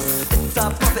boss. It's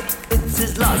our profit, it's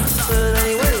his loss. But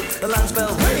anyway, the lunch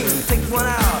bell ring. Take 1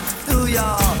 hour, do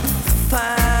your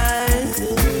fine.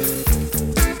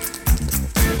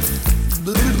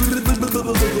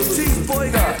 Cheese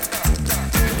boy got.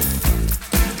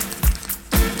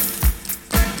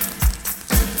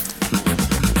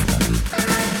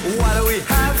 What do we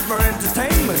have for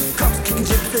entertainment? Cops kicking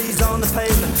gypsies on the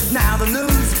pavement. Now the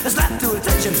news has slapped to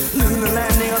attention. Lunar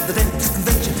landing of the dentist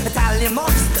convention. Italian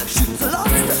monster shoots a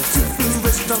lobster. Seafood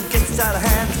restaurant gets out of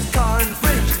hand. Car in the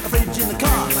fridge, a fridge in the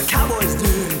car. Like cowboys do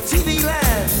in TV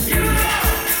land.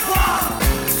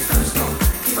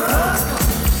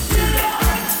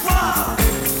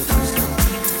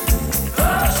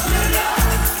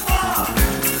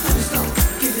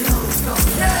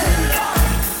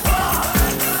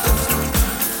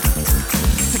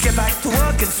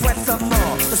 And sweat some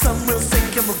more. The sun will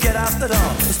sink and we'll get out the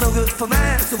door. It's no good for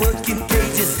man to work in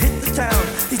cages. Hit the town,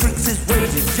 he drinks his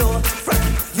wages. You're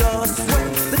fretting, you're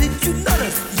sweating. But did you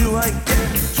notice you ain't getting?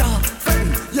 You're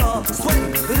fretting, you're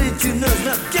sweating. But did you notice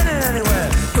not getting anywhere?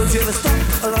 Don't you ever stop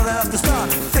long enough to start?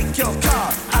 Take your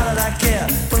car out of that gear.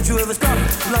 Don't you ever stop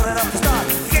long enough to start?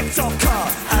 Get your car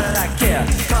out of that gear.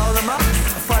 Call them up,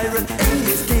 a fire at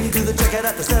English. Came to the checkout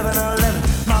at the 7-Eleven.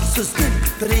 Mops was good,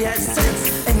 but he had sense.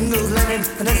 Engels, Lenin,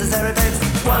 the necessary beds.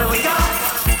 What do we got?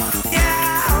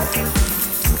 Yeah.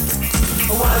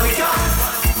 What do we got?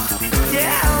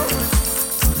 Yeah.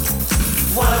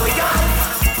 What do we got?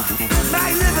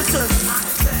 Magnificent.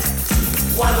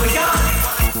 What do we got?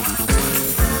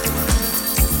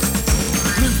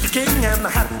 Luther King and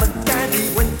Mahatma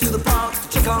Gandhi went to the park to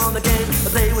check on the game,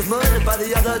 but they was murdered by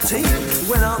the other team.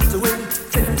 Went on to win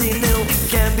 15-0. You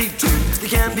can be true, you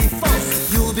can be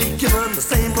false. You'll be given the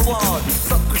same reward.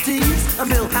 Socrates and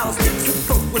Milhouse Dixon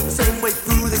both went the same way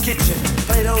through the kitchen.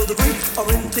 Plato the Greek or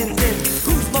Rin Tin Tin.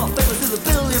 Who's more famous to the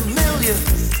billion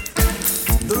millions?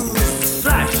 Who's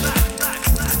Flash?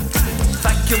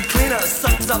 Vacuum cleaner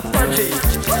sucks up Frankie.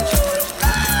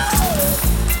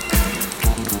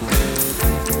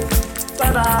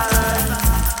 Bye-bye.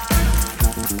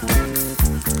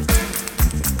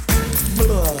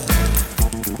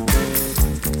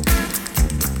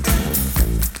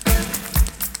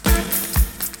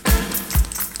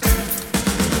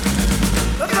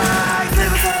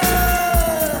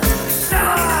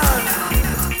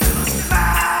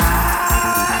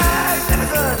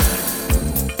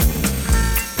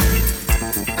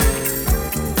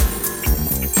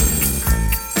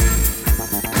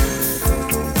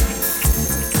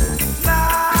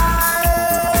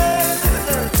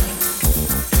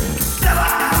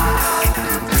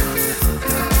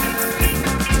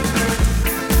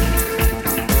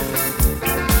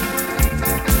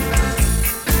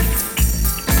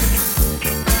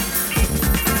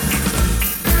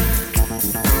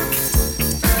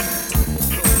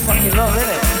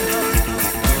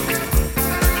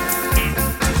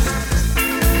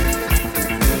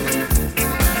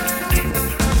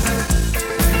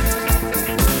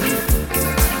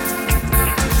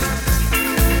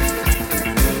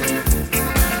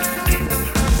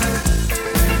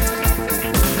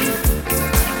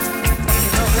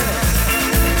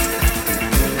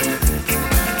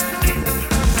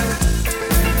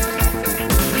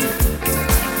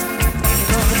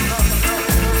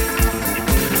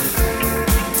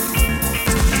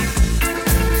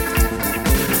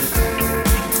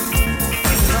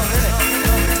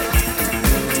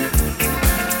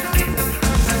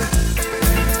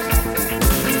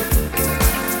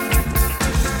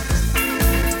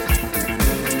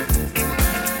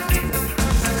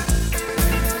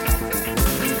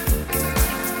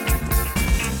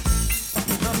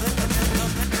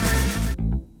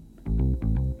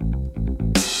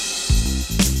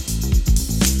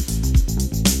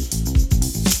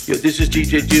 This is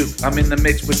DJ Duke. I'm in the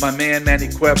mix with my man Manny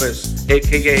Cuevas,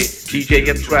 aka DJ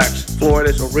M-TRAXXX,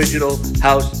 Florida's original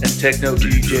house and techno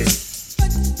DJ.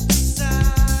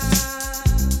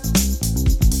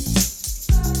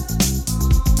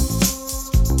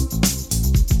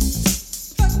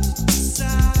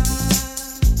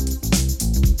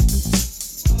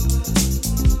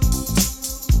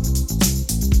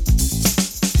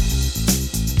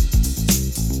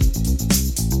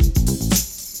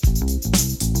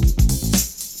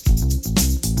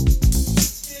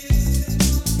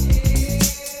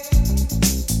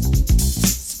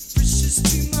 Precious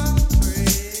to my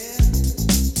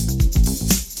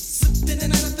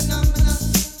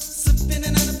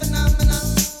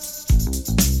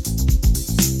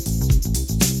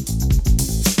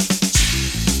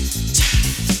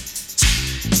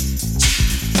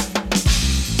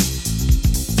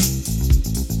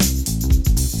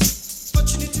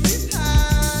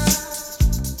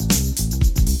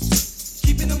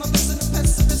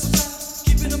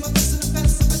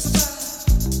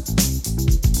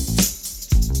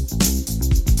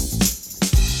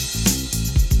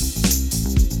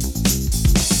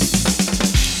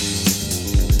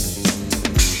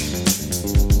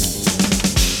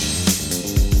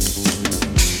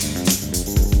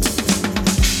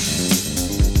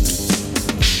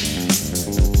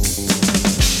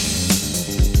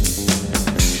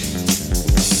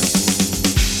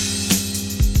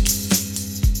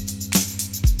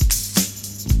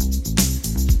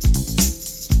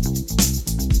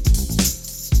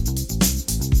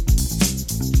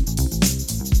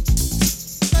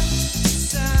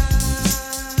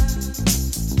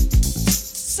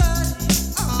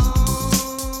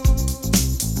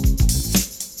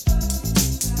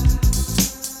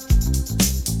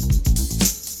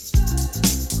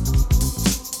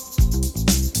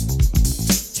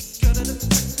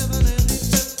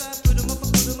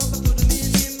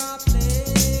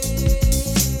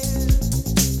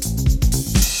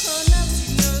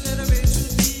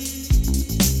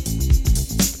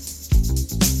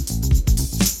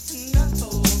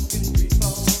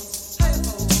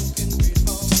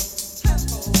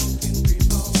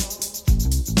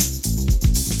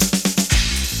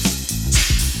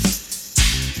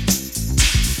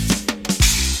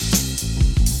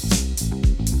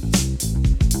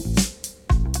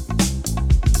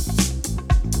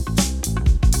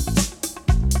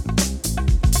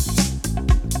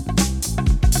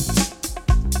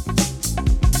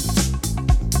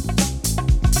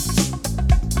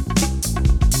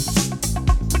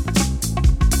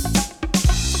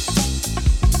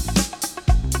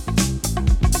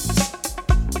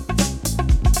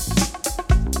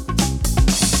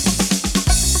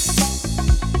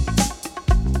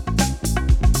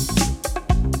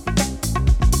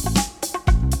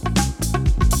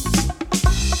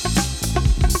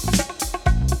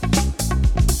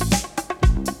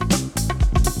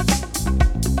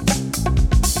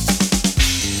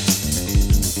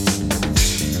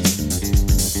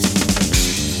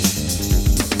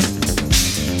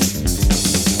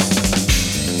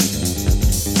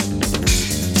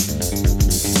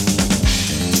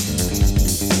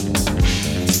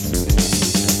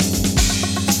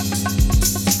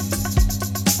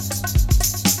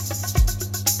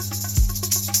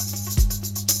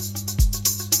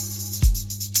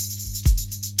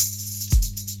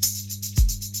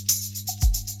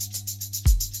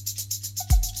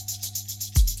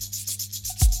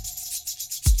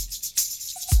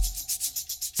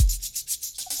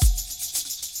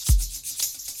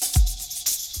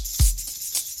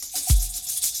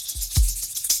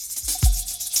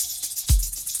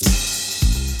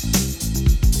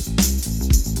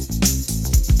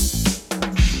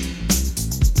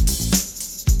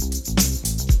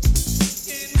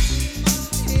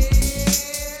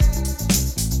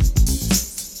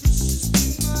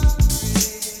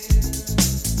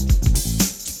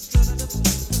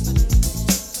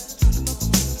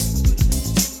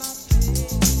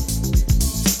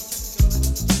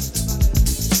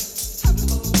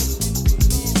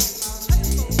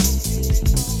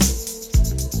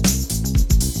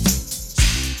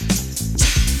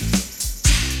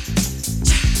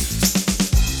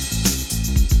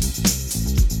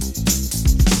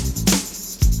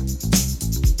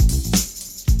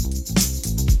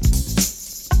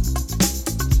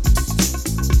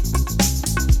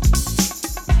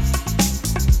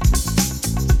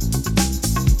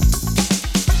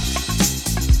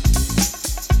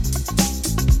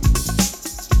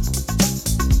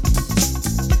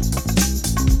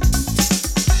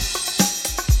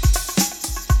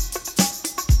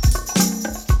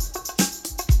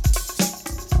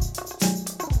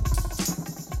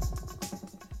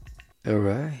All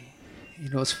right. You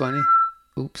know what's funny?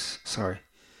 Oops, sorry.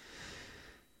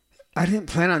 I didn't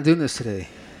plan on doing this today.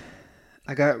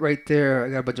 I got right there. I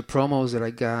got a bunch of promos that I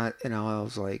got, and I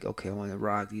was like, okay, I want to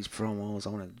rock these promos.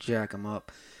 I want to jack them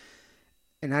up,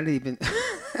 and I didn't even,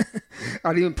 I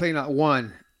didn't even play not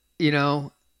one, you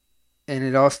know. And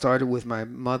it all started with my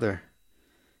mother,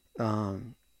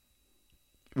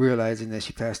 realizing that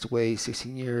she passed away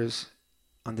 16 years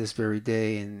on this very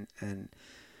day, and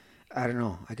I don't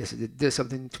know. I guess it did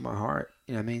something to my heart.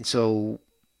 You know what I mean? So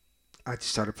I just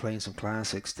started playing some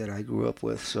classics that I grew up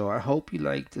with. So I hope you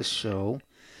like this show.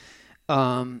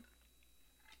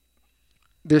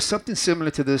 There's something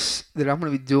similar to this that I'm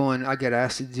going to be doing. I got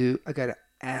asked to do. I got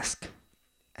asked.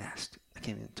 I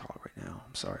can't even talk right now.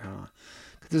 I'm sorry, huh?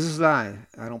 This is live.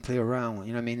 I don't play around.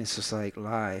 You know what I mean? It's just like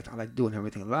live. I like doing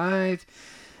everything live.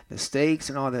 Mistakes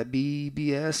and all that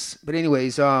BS. But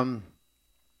anyways,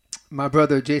 my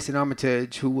brother Jason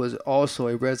Armitage, who was also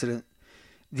a resident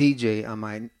DJ on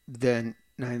my then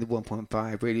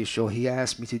 91.5 radio show, he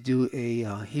asked me to do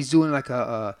he's doing like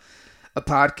a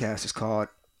podcast. It's called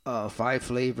Five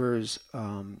Flavors,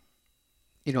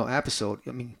 episode.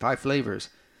 I mean, Five Flavors.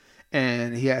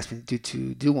 And he asked me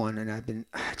to do one, and I've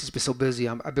just been so busy.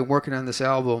 I've been working on this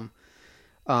album.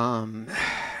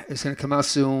 It's gonna come out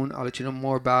soon. I'll let you know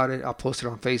more about it. I'll post it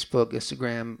on Facebook,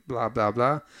 Instagram, blah blah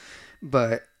blah.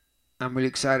 But I'm really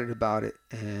excited about it,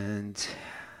 and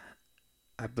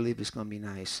I believe it's gonna be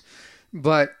nice.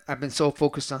 But I've been so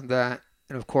focused on that,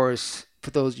 and of course,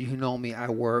 for those of you who know me, I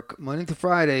work Monday to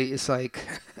Friday. It's like,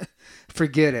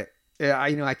 forget it.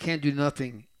 I can't do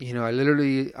nothing. I'm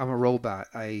a robot.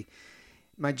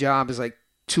 My job is like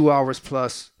 2 hours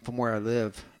plus from where I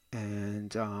live,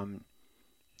 and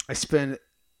I spend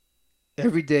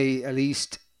every day at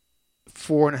least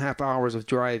 4.5 hours of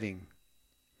driving,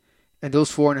 and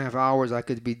those 4.5 hours I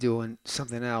could be doing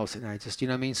something else, and I just, you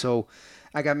know what I mean. So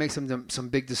I gotta make some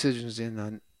big decisions in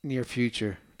the near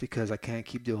future because I can't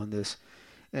keep doing this,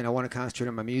 and I want to concentrate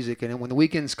on my music. And then when the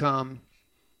weekends come,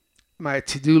 my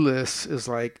to-do list is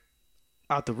like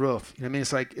out the roof. You know what I mean?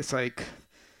 It's like,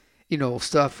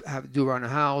 stuff I have to do around the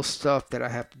house, stuff that I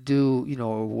have to do,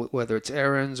 whether it's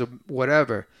errands or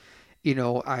whatever. It's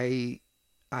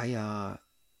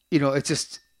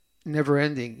just never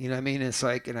ending. You know what I mean? It's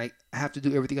like, and I have to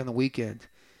do everything on the weekend.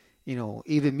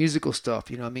 Even musical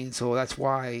stuff. You know what I mean? So that's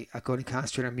why I go and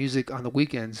concentrate on music on the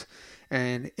weekends,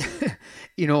 and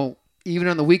even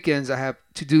on the weekends, I have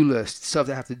to-do lists, stuff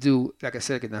that I have to do, like I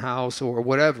said, in the house or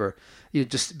whatever.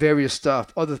 Just various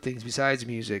stuff, other things besides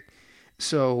music.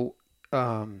 So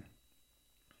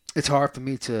it's hard for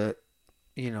me to,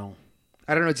 I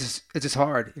don't know, it's just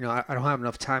hard. I don't have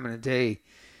enough time in a day.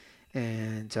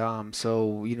 And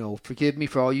so, forgive me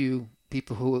for all you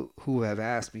people who have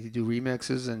asked me to do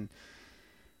remixes and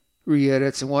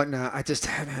re-edits and whatnot. I just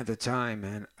haven't had the time,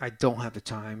 man. I don't have the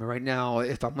time. And right now,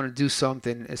 if I'm going to do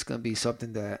something, it's going to be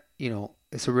something that,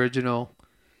 it's original.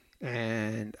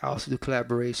 And I also do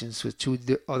collaborations with two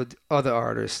other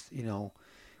artists,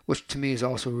 which to me is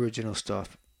also original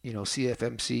stuff,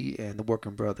 CFMC and the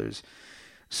Working Brothers.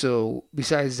 So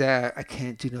besides that, I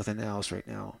can't do nothing else right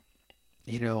now,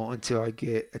 until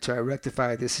I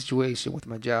rectify this situation with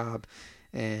my job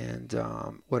and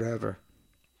whatever.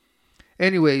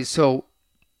 Anyways, so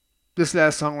this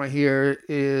last song right here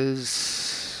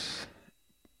is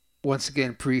once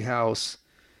again pre-house,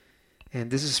 and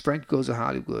this is Frankie Goes to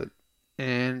Hollywood.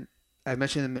 And I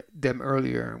mentioned them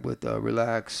earlier with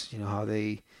Relax,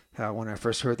 how when I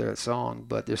first heard that song,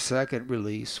 but their second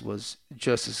release was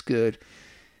just as good.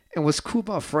 And what's cool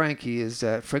about Frankie is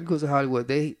that Frankie Goes to Hollywood,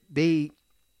 they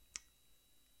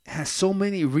have so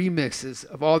many remixes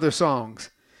of all their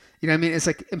songs. You know what I mean? It's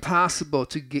like impossible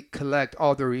to collect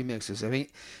all the remixes. I mean,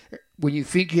 when you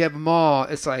think you have them all,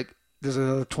 it's like there's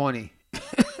another 20.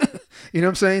 You know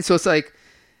what I'm saying? So it's like,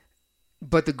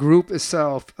 but the group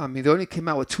itself, I mean, they only came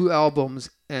out with 2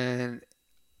 albums, and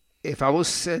if I was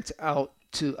sent out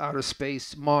to outer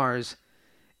space, Mars,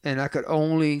 and I could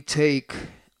only take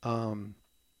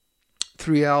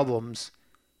 3 albums,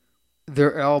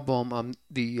 their album,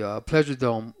 the Pleasure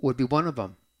Dome, would be one of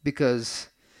them, because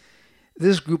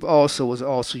this group also was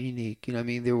also unique. You know what I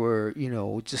mean? They were,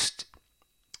 just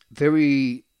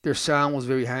their sound was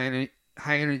very high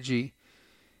energy,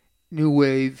 new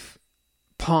wave,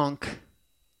 punk.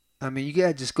 I mean, you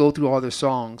gotta just go through all their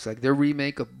songs. Like their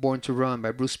remake of Born to Run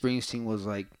by Bruce Springsteen was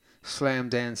like slam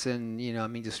dancing,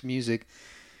 just music.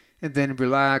 And then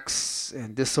Relax,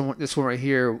 and this one right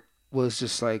here was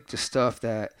just stuff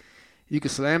that you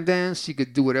could slam dance, you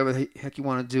could do whatever the heck you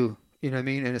want to do. You know what I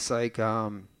mean? And it's like,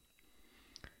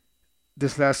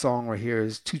 this last song right here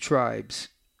is 2 Tribes.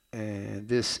 And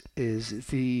this is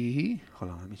the,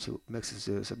 hold on, let me see what mixes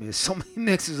this. I mean, there's so many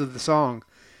mixes of the song.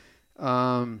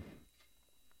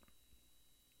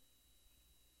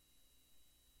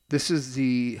 This is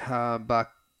the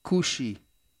Habakushi,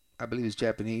 I believe it's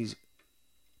Japanese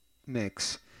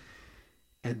mix.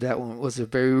 And that one was a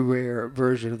very rare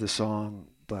version of the song,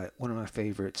 but one of my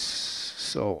favorites.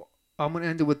 So I'm going to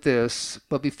end it with this.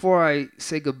 But before I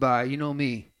say goodbye, you know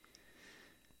me.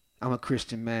 I'm a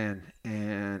Christian man,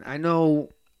 and I know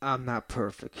I'm not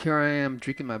perfect. Here I am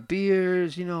drinking my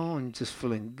beers, you know, and just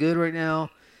feeling good right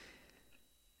now.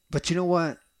 But you know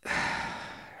what?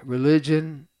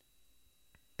 Religion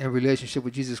and relationship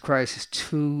with Jesus Christ is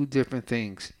two different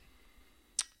things.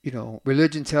 You know,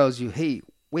 religion tells you, hey,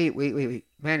 wait.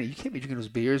 Man, you can't be drinking those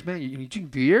beers, man. You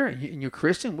drink beer and you're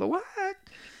Christian? Well, what?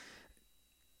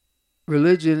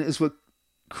 Religion is what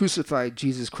crucified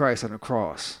Jesus Christ on the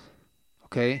cross.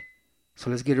 Okay? So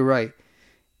let's get it right.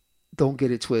 Don't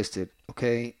get it twisted,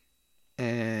 okay?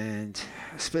 And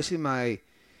especially my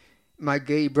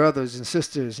gay brothers and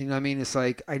sisters, you know what I mean? It's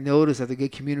like I notice that the gay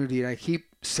community, and I keep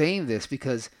saying this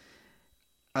because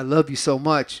I love you so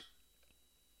much.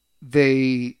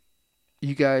 You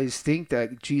guys think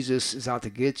that Jesus is out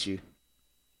to get you.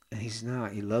 And he's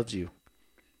not. He loves you.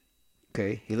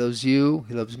 Okay? He loves you.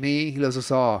 He loves me. He loves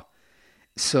us all.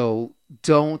 So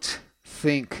don't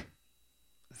think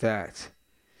that.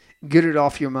 Get it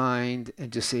off your mind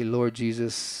and just say, Lord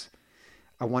Jesus,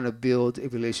 I want to build a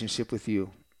relationship with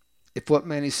you. If what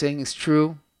Manny's saying is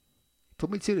true, put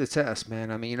me to the test,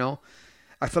 man. I mean, you know,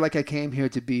 I feel like I came here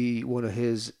to be one of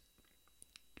his,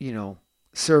 you know,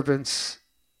 servants,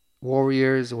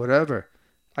 warriors, or whatever.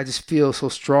 I just feel so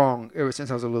strong. Ever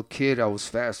since I was a little kid, I was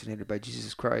fascinated by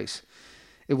Jesus Christ.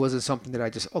 It wasn't something that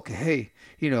I just, okay, hey,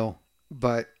 you know,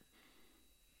 but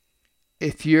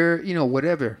if you're, you know,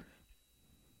 whatever,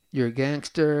 you're a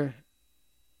gangster,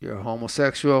 you're a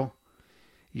homosexual,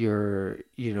 you're,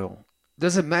 you know,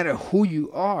 doesn't matter who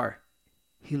you are,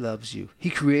 he loves you.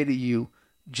 He created you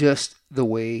just the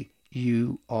way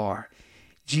you are.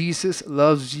 Jesus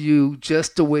loves you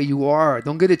just the way you are.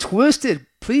 Don't get it twisted,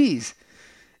 please.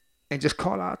 And just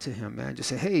call out to him, man. Just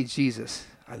say, hey, Jesus,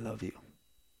 I love you.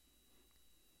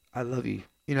 I love you.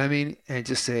 You know what I mean? And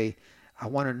just say, I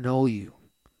want to know you.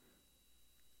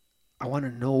 I want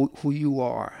to know who you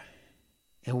are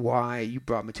and why you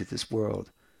brought me to this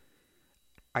world.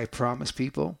 I promise,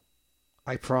 people,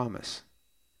 I promise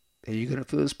that you're going to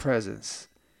feel his presence.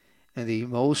 And the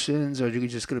emotions are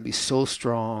just going to be so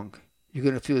strong. You're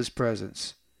going to feel his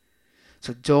presence.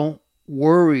 So don't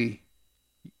worry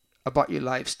about your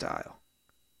lifestyle.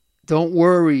 Don't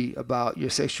worry about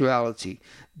your sexuality.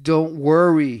 Don't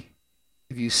worry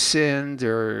if you sinned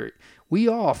or... We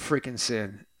all freaking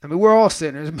sin. I mean, we're all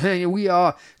sinners, man. We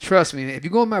all, trust me, if you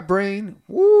go in my brain,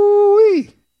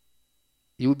 woo-wee,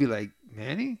 you would be like,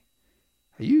 Manny,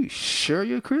 are you sure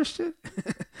you're a Christian?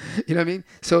 You know what I mean?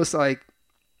 So it's like,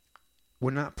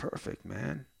 we're not perfect,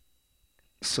 man.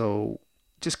 So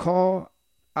just call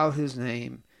out his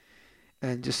name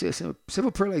and just say a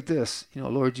simple prayer like this. You know,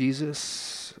 Lord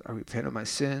Jesus, I repent of my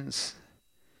sins.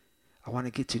 I want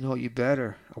to get to know you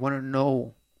better. I want to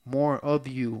know more of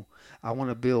you. I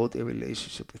want to build a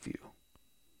relationship with you.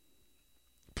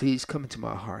 Please come into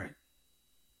my heart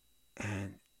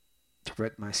and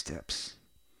direct my steps.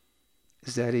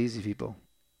 It's that easy, people.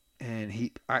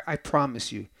 And I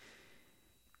promise you,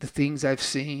 the things I've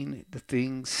seen, the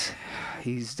things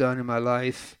he's done in my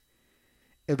life,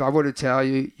 if I were to tell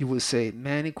you, you would say,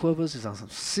 Manny Cuevas is on some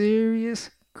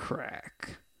serious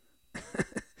crack.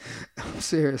 I'm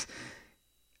serious.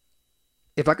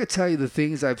 If I could tell you the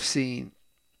things I've seen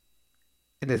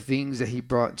and the things that he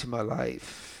brought into my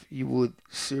life, you would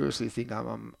seriously think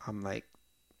I'm like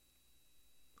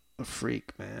a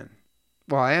freak, man.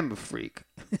 Well, I am a freak,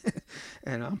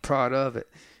 and I'm proud of it.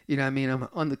 You know what I mean? I'm an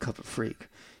undercover freak.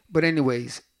 But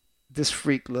anyways, this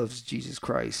freak loves Jesus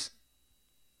Christ,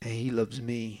 and he loves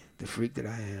me, the freak that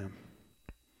I am.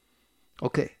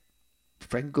 Okay,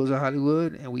 Frankie Goes to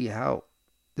Hollywood, and we out.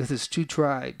 This is Two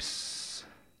Tribes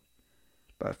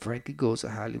by Frankie Goes to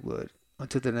Hollywood.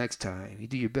 Until the next time, you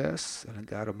do your best, and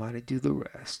God Almighty do the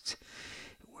rest.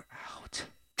 We're out.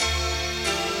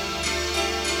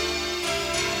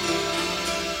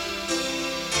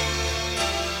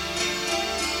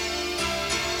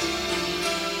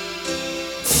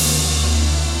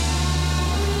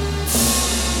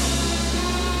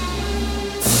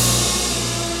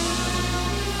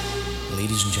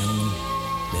 Ladies and gentlemen,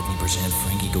 let me present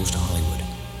Frankie Goes to Hollywood,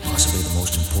 possibly the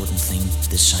most important thing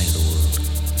this side of the world.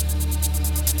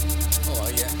 Oh,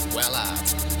 yeah. Well,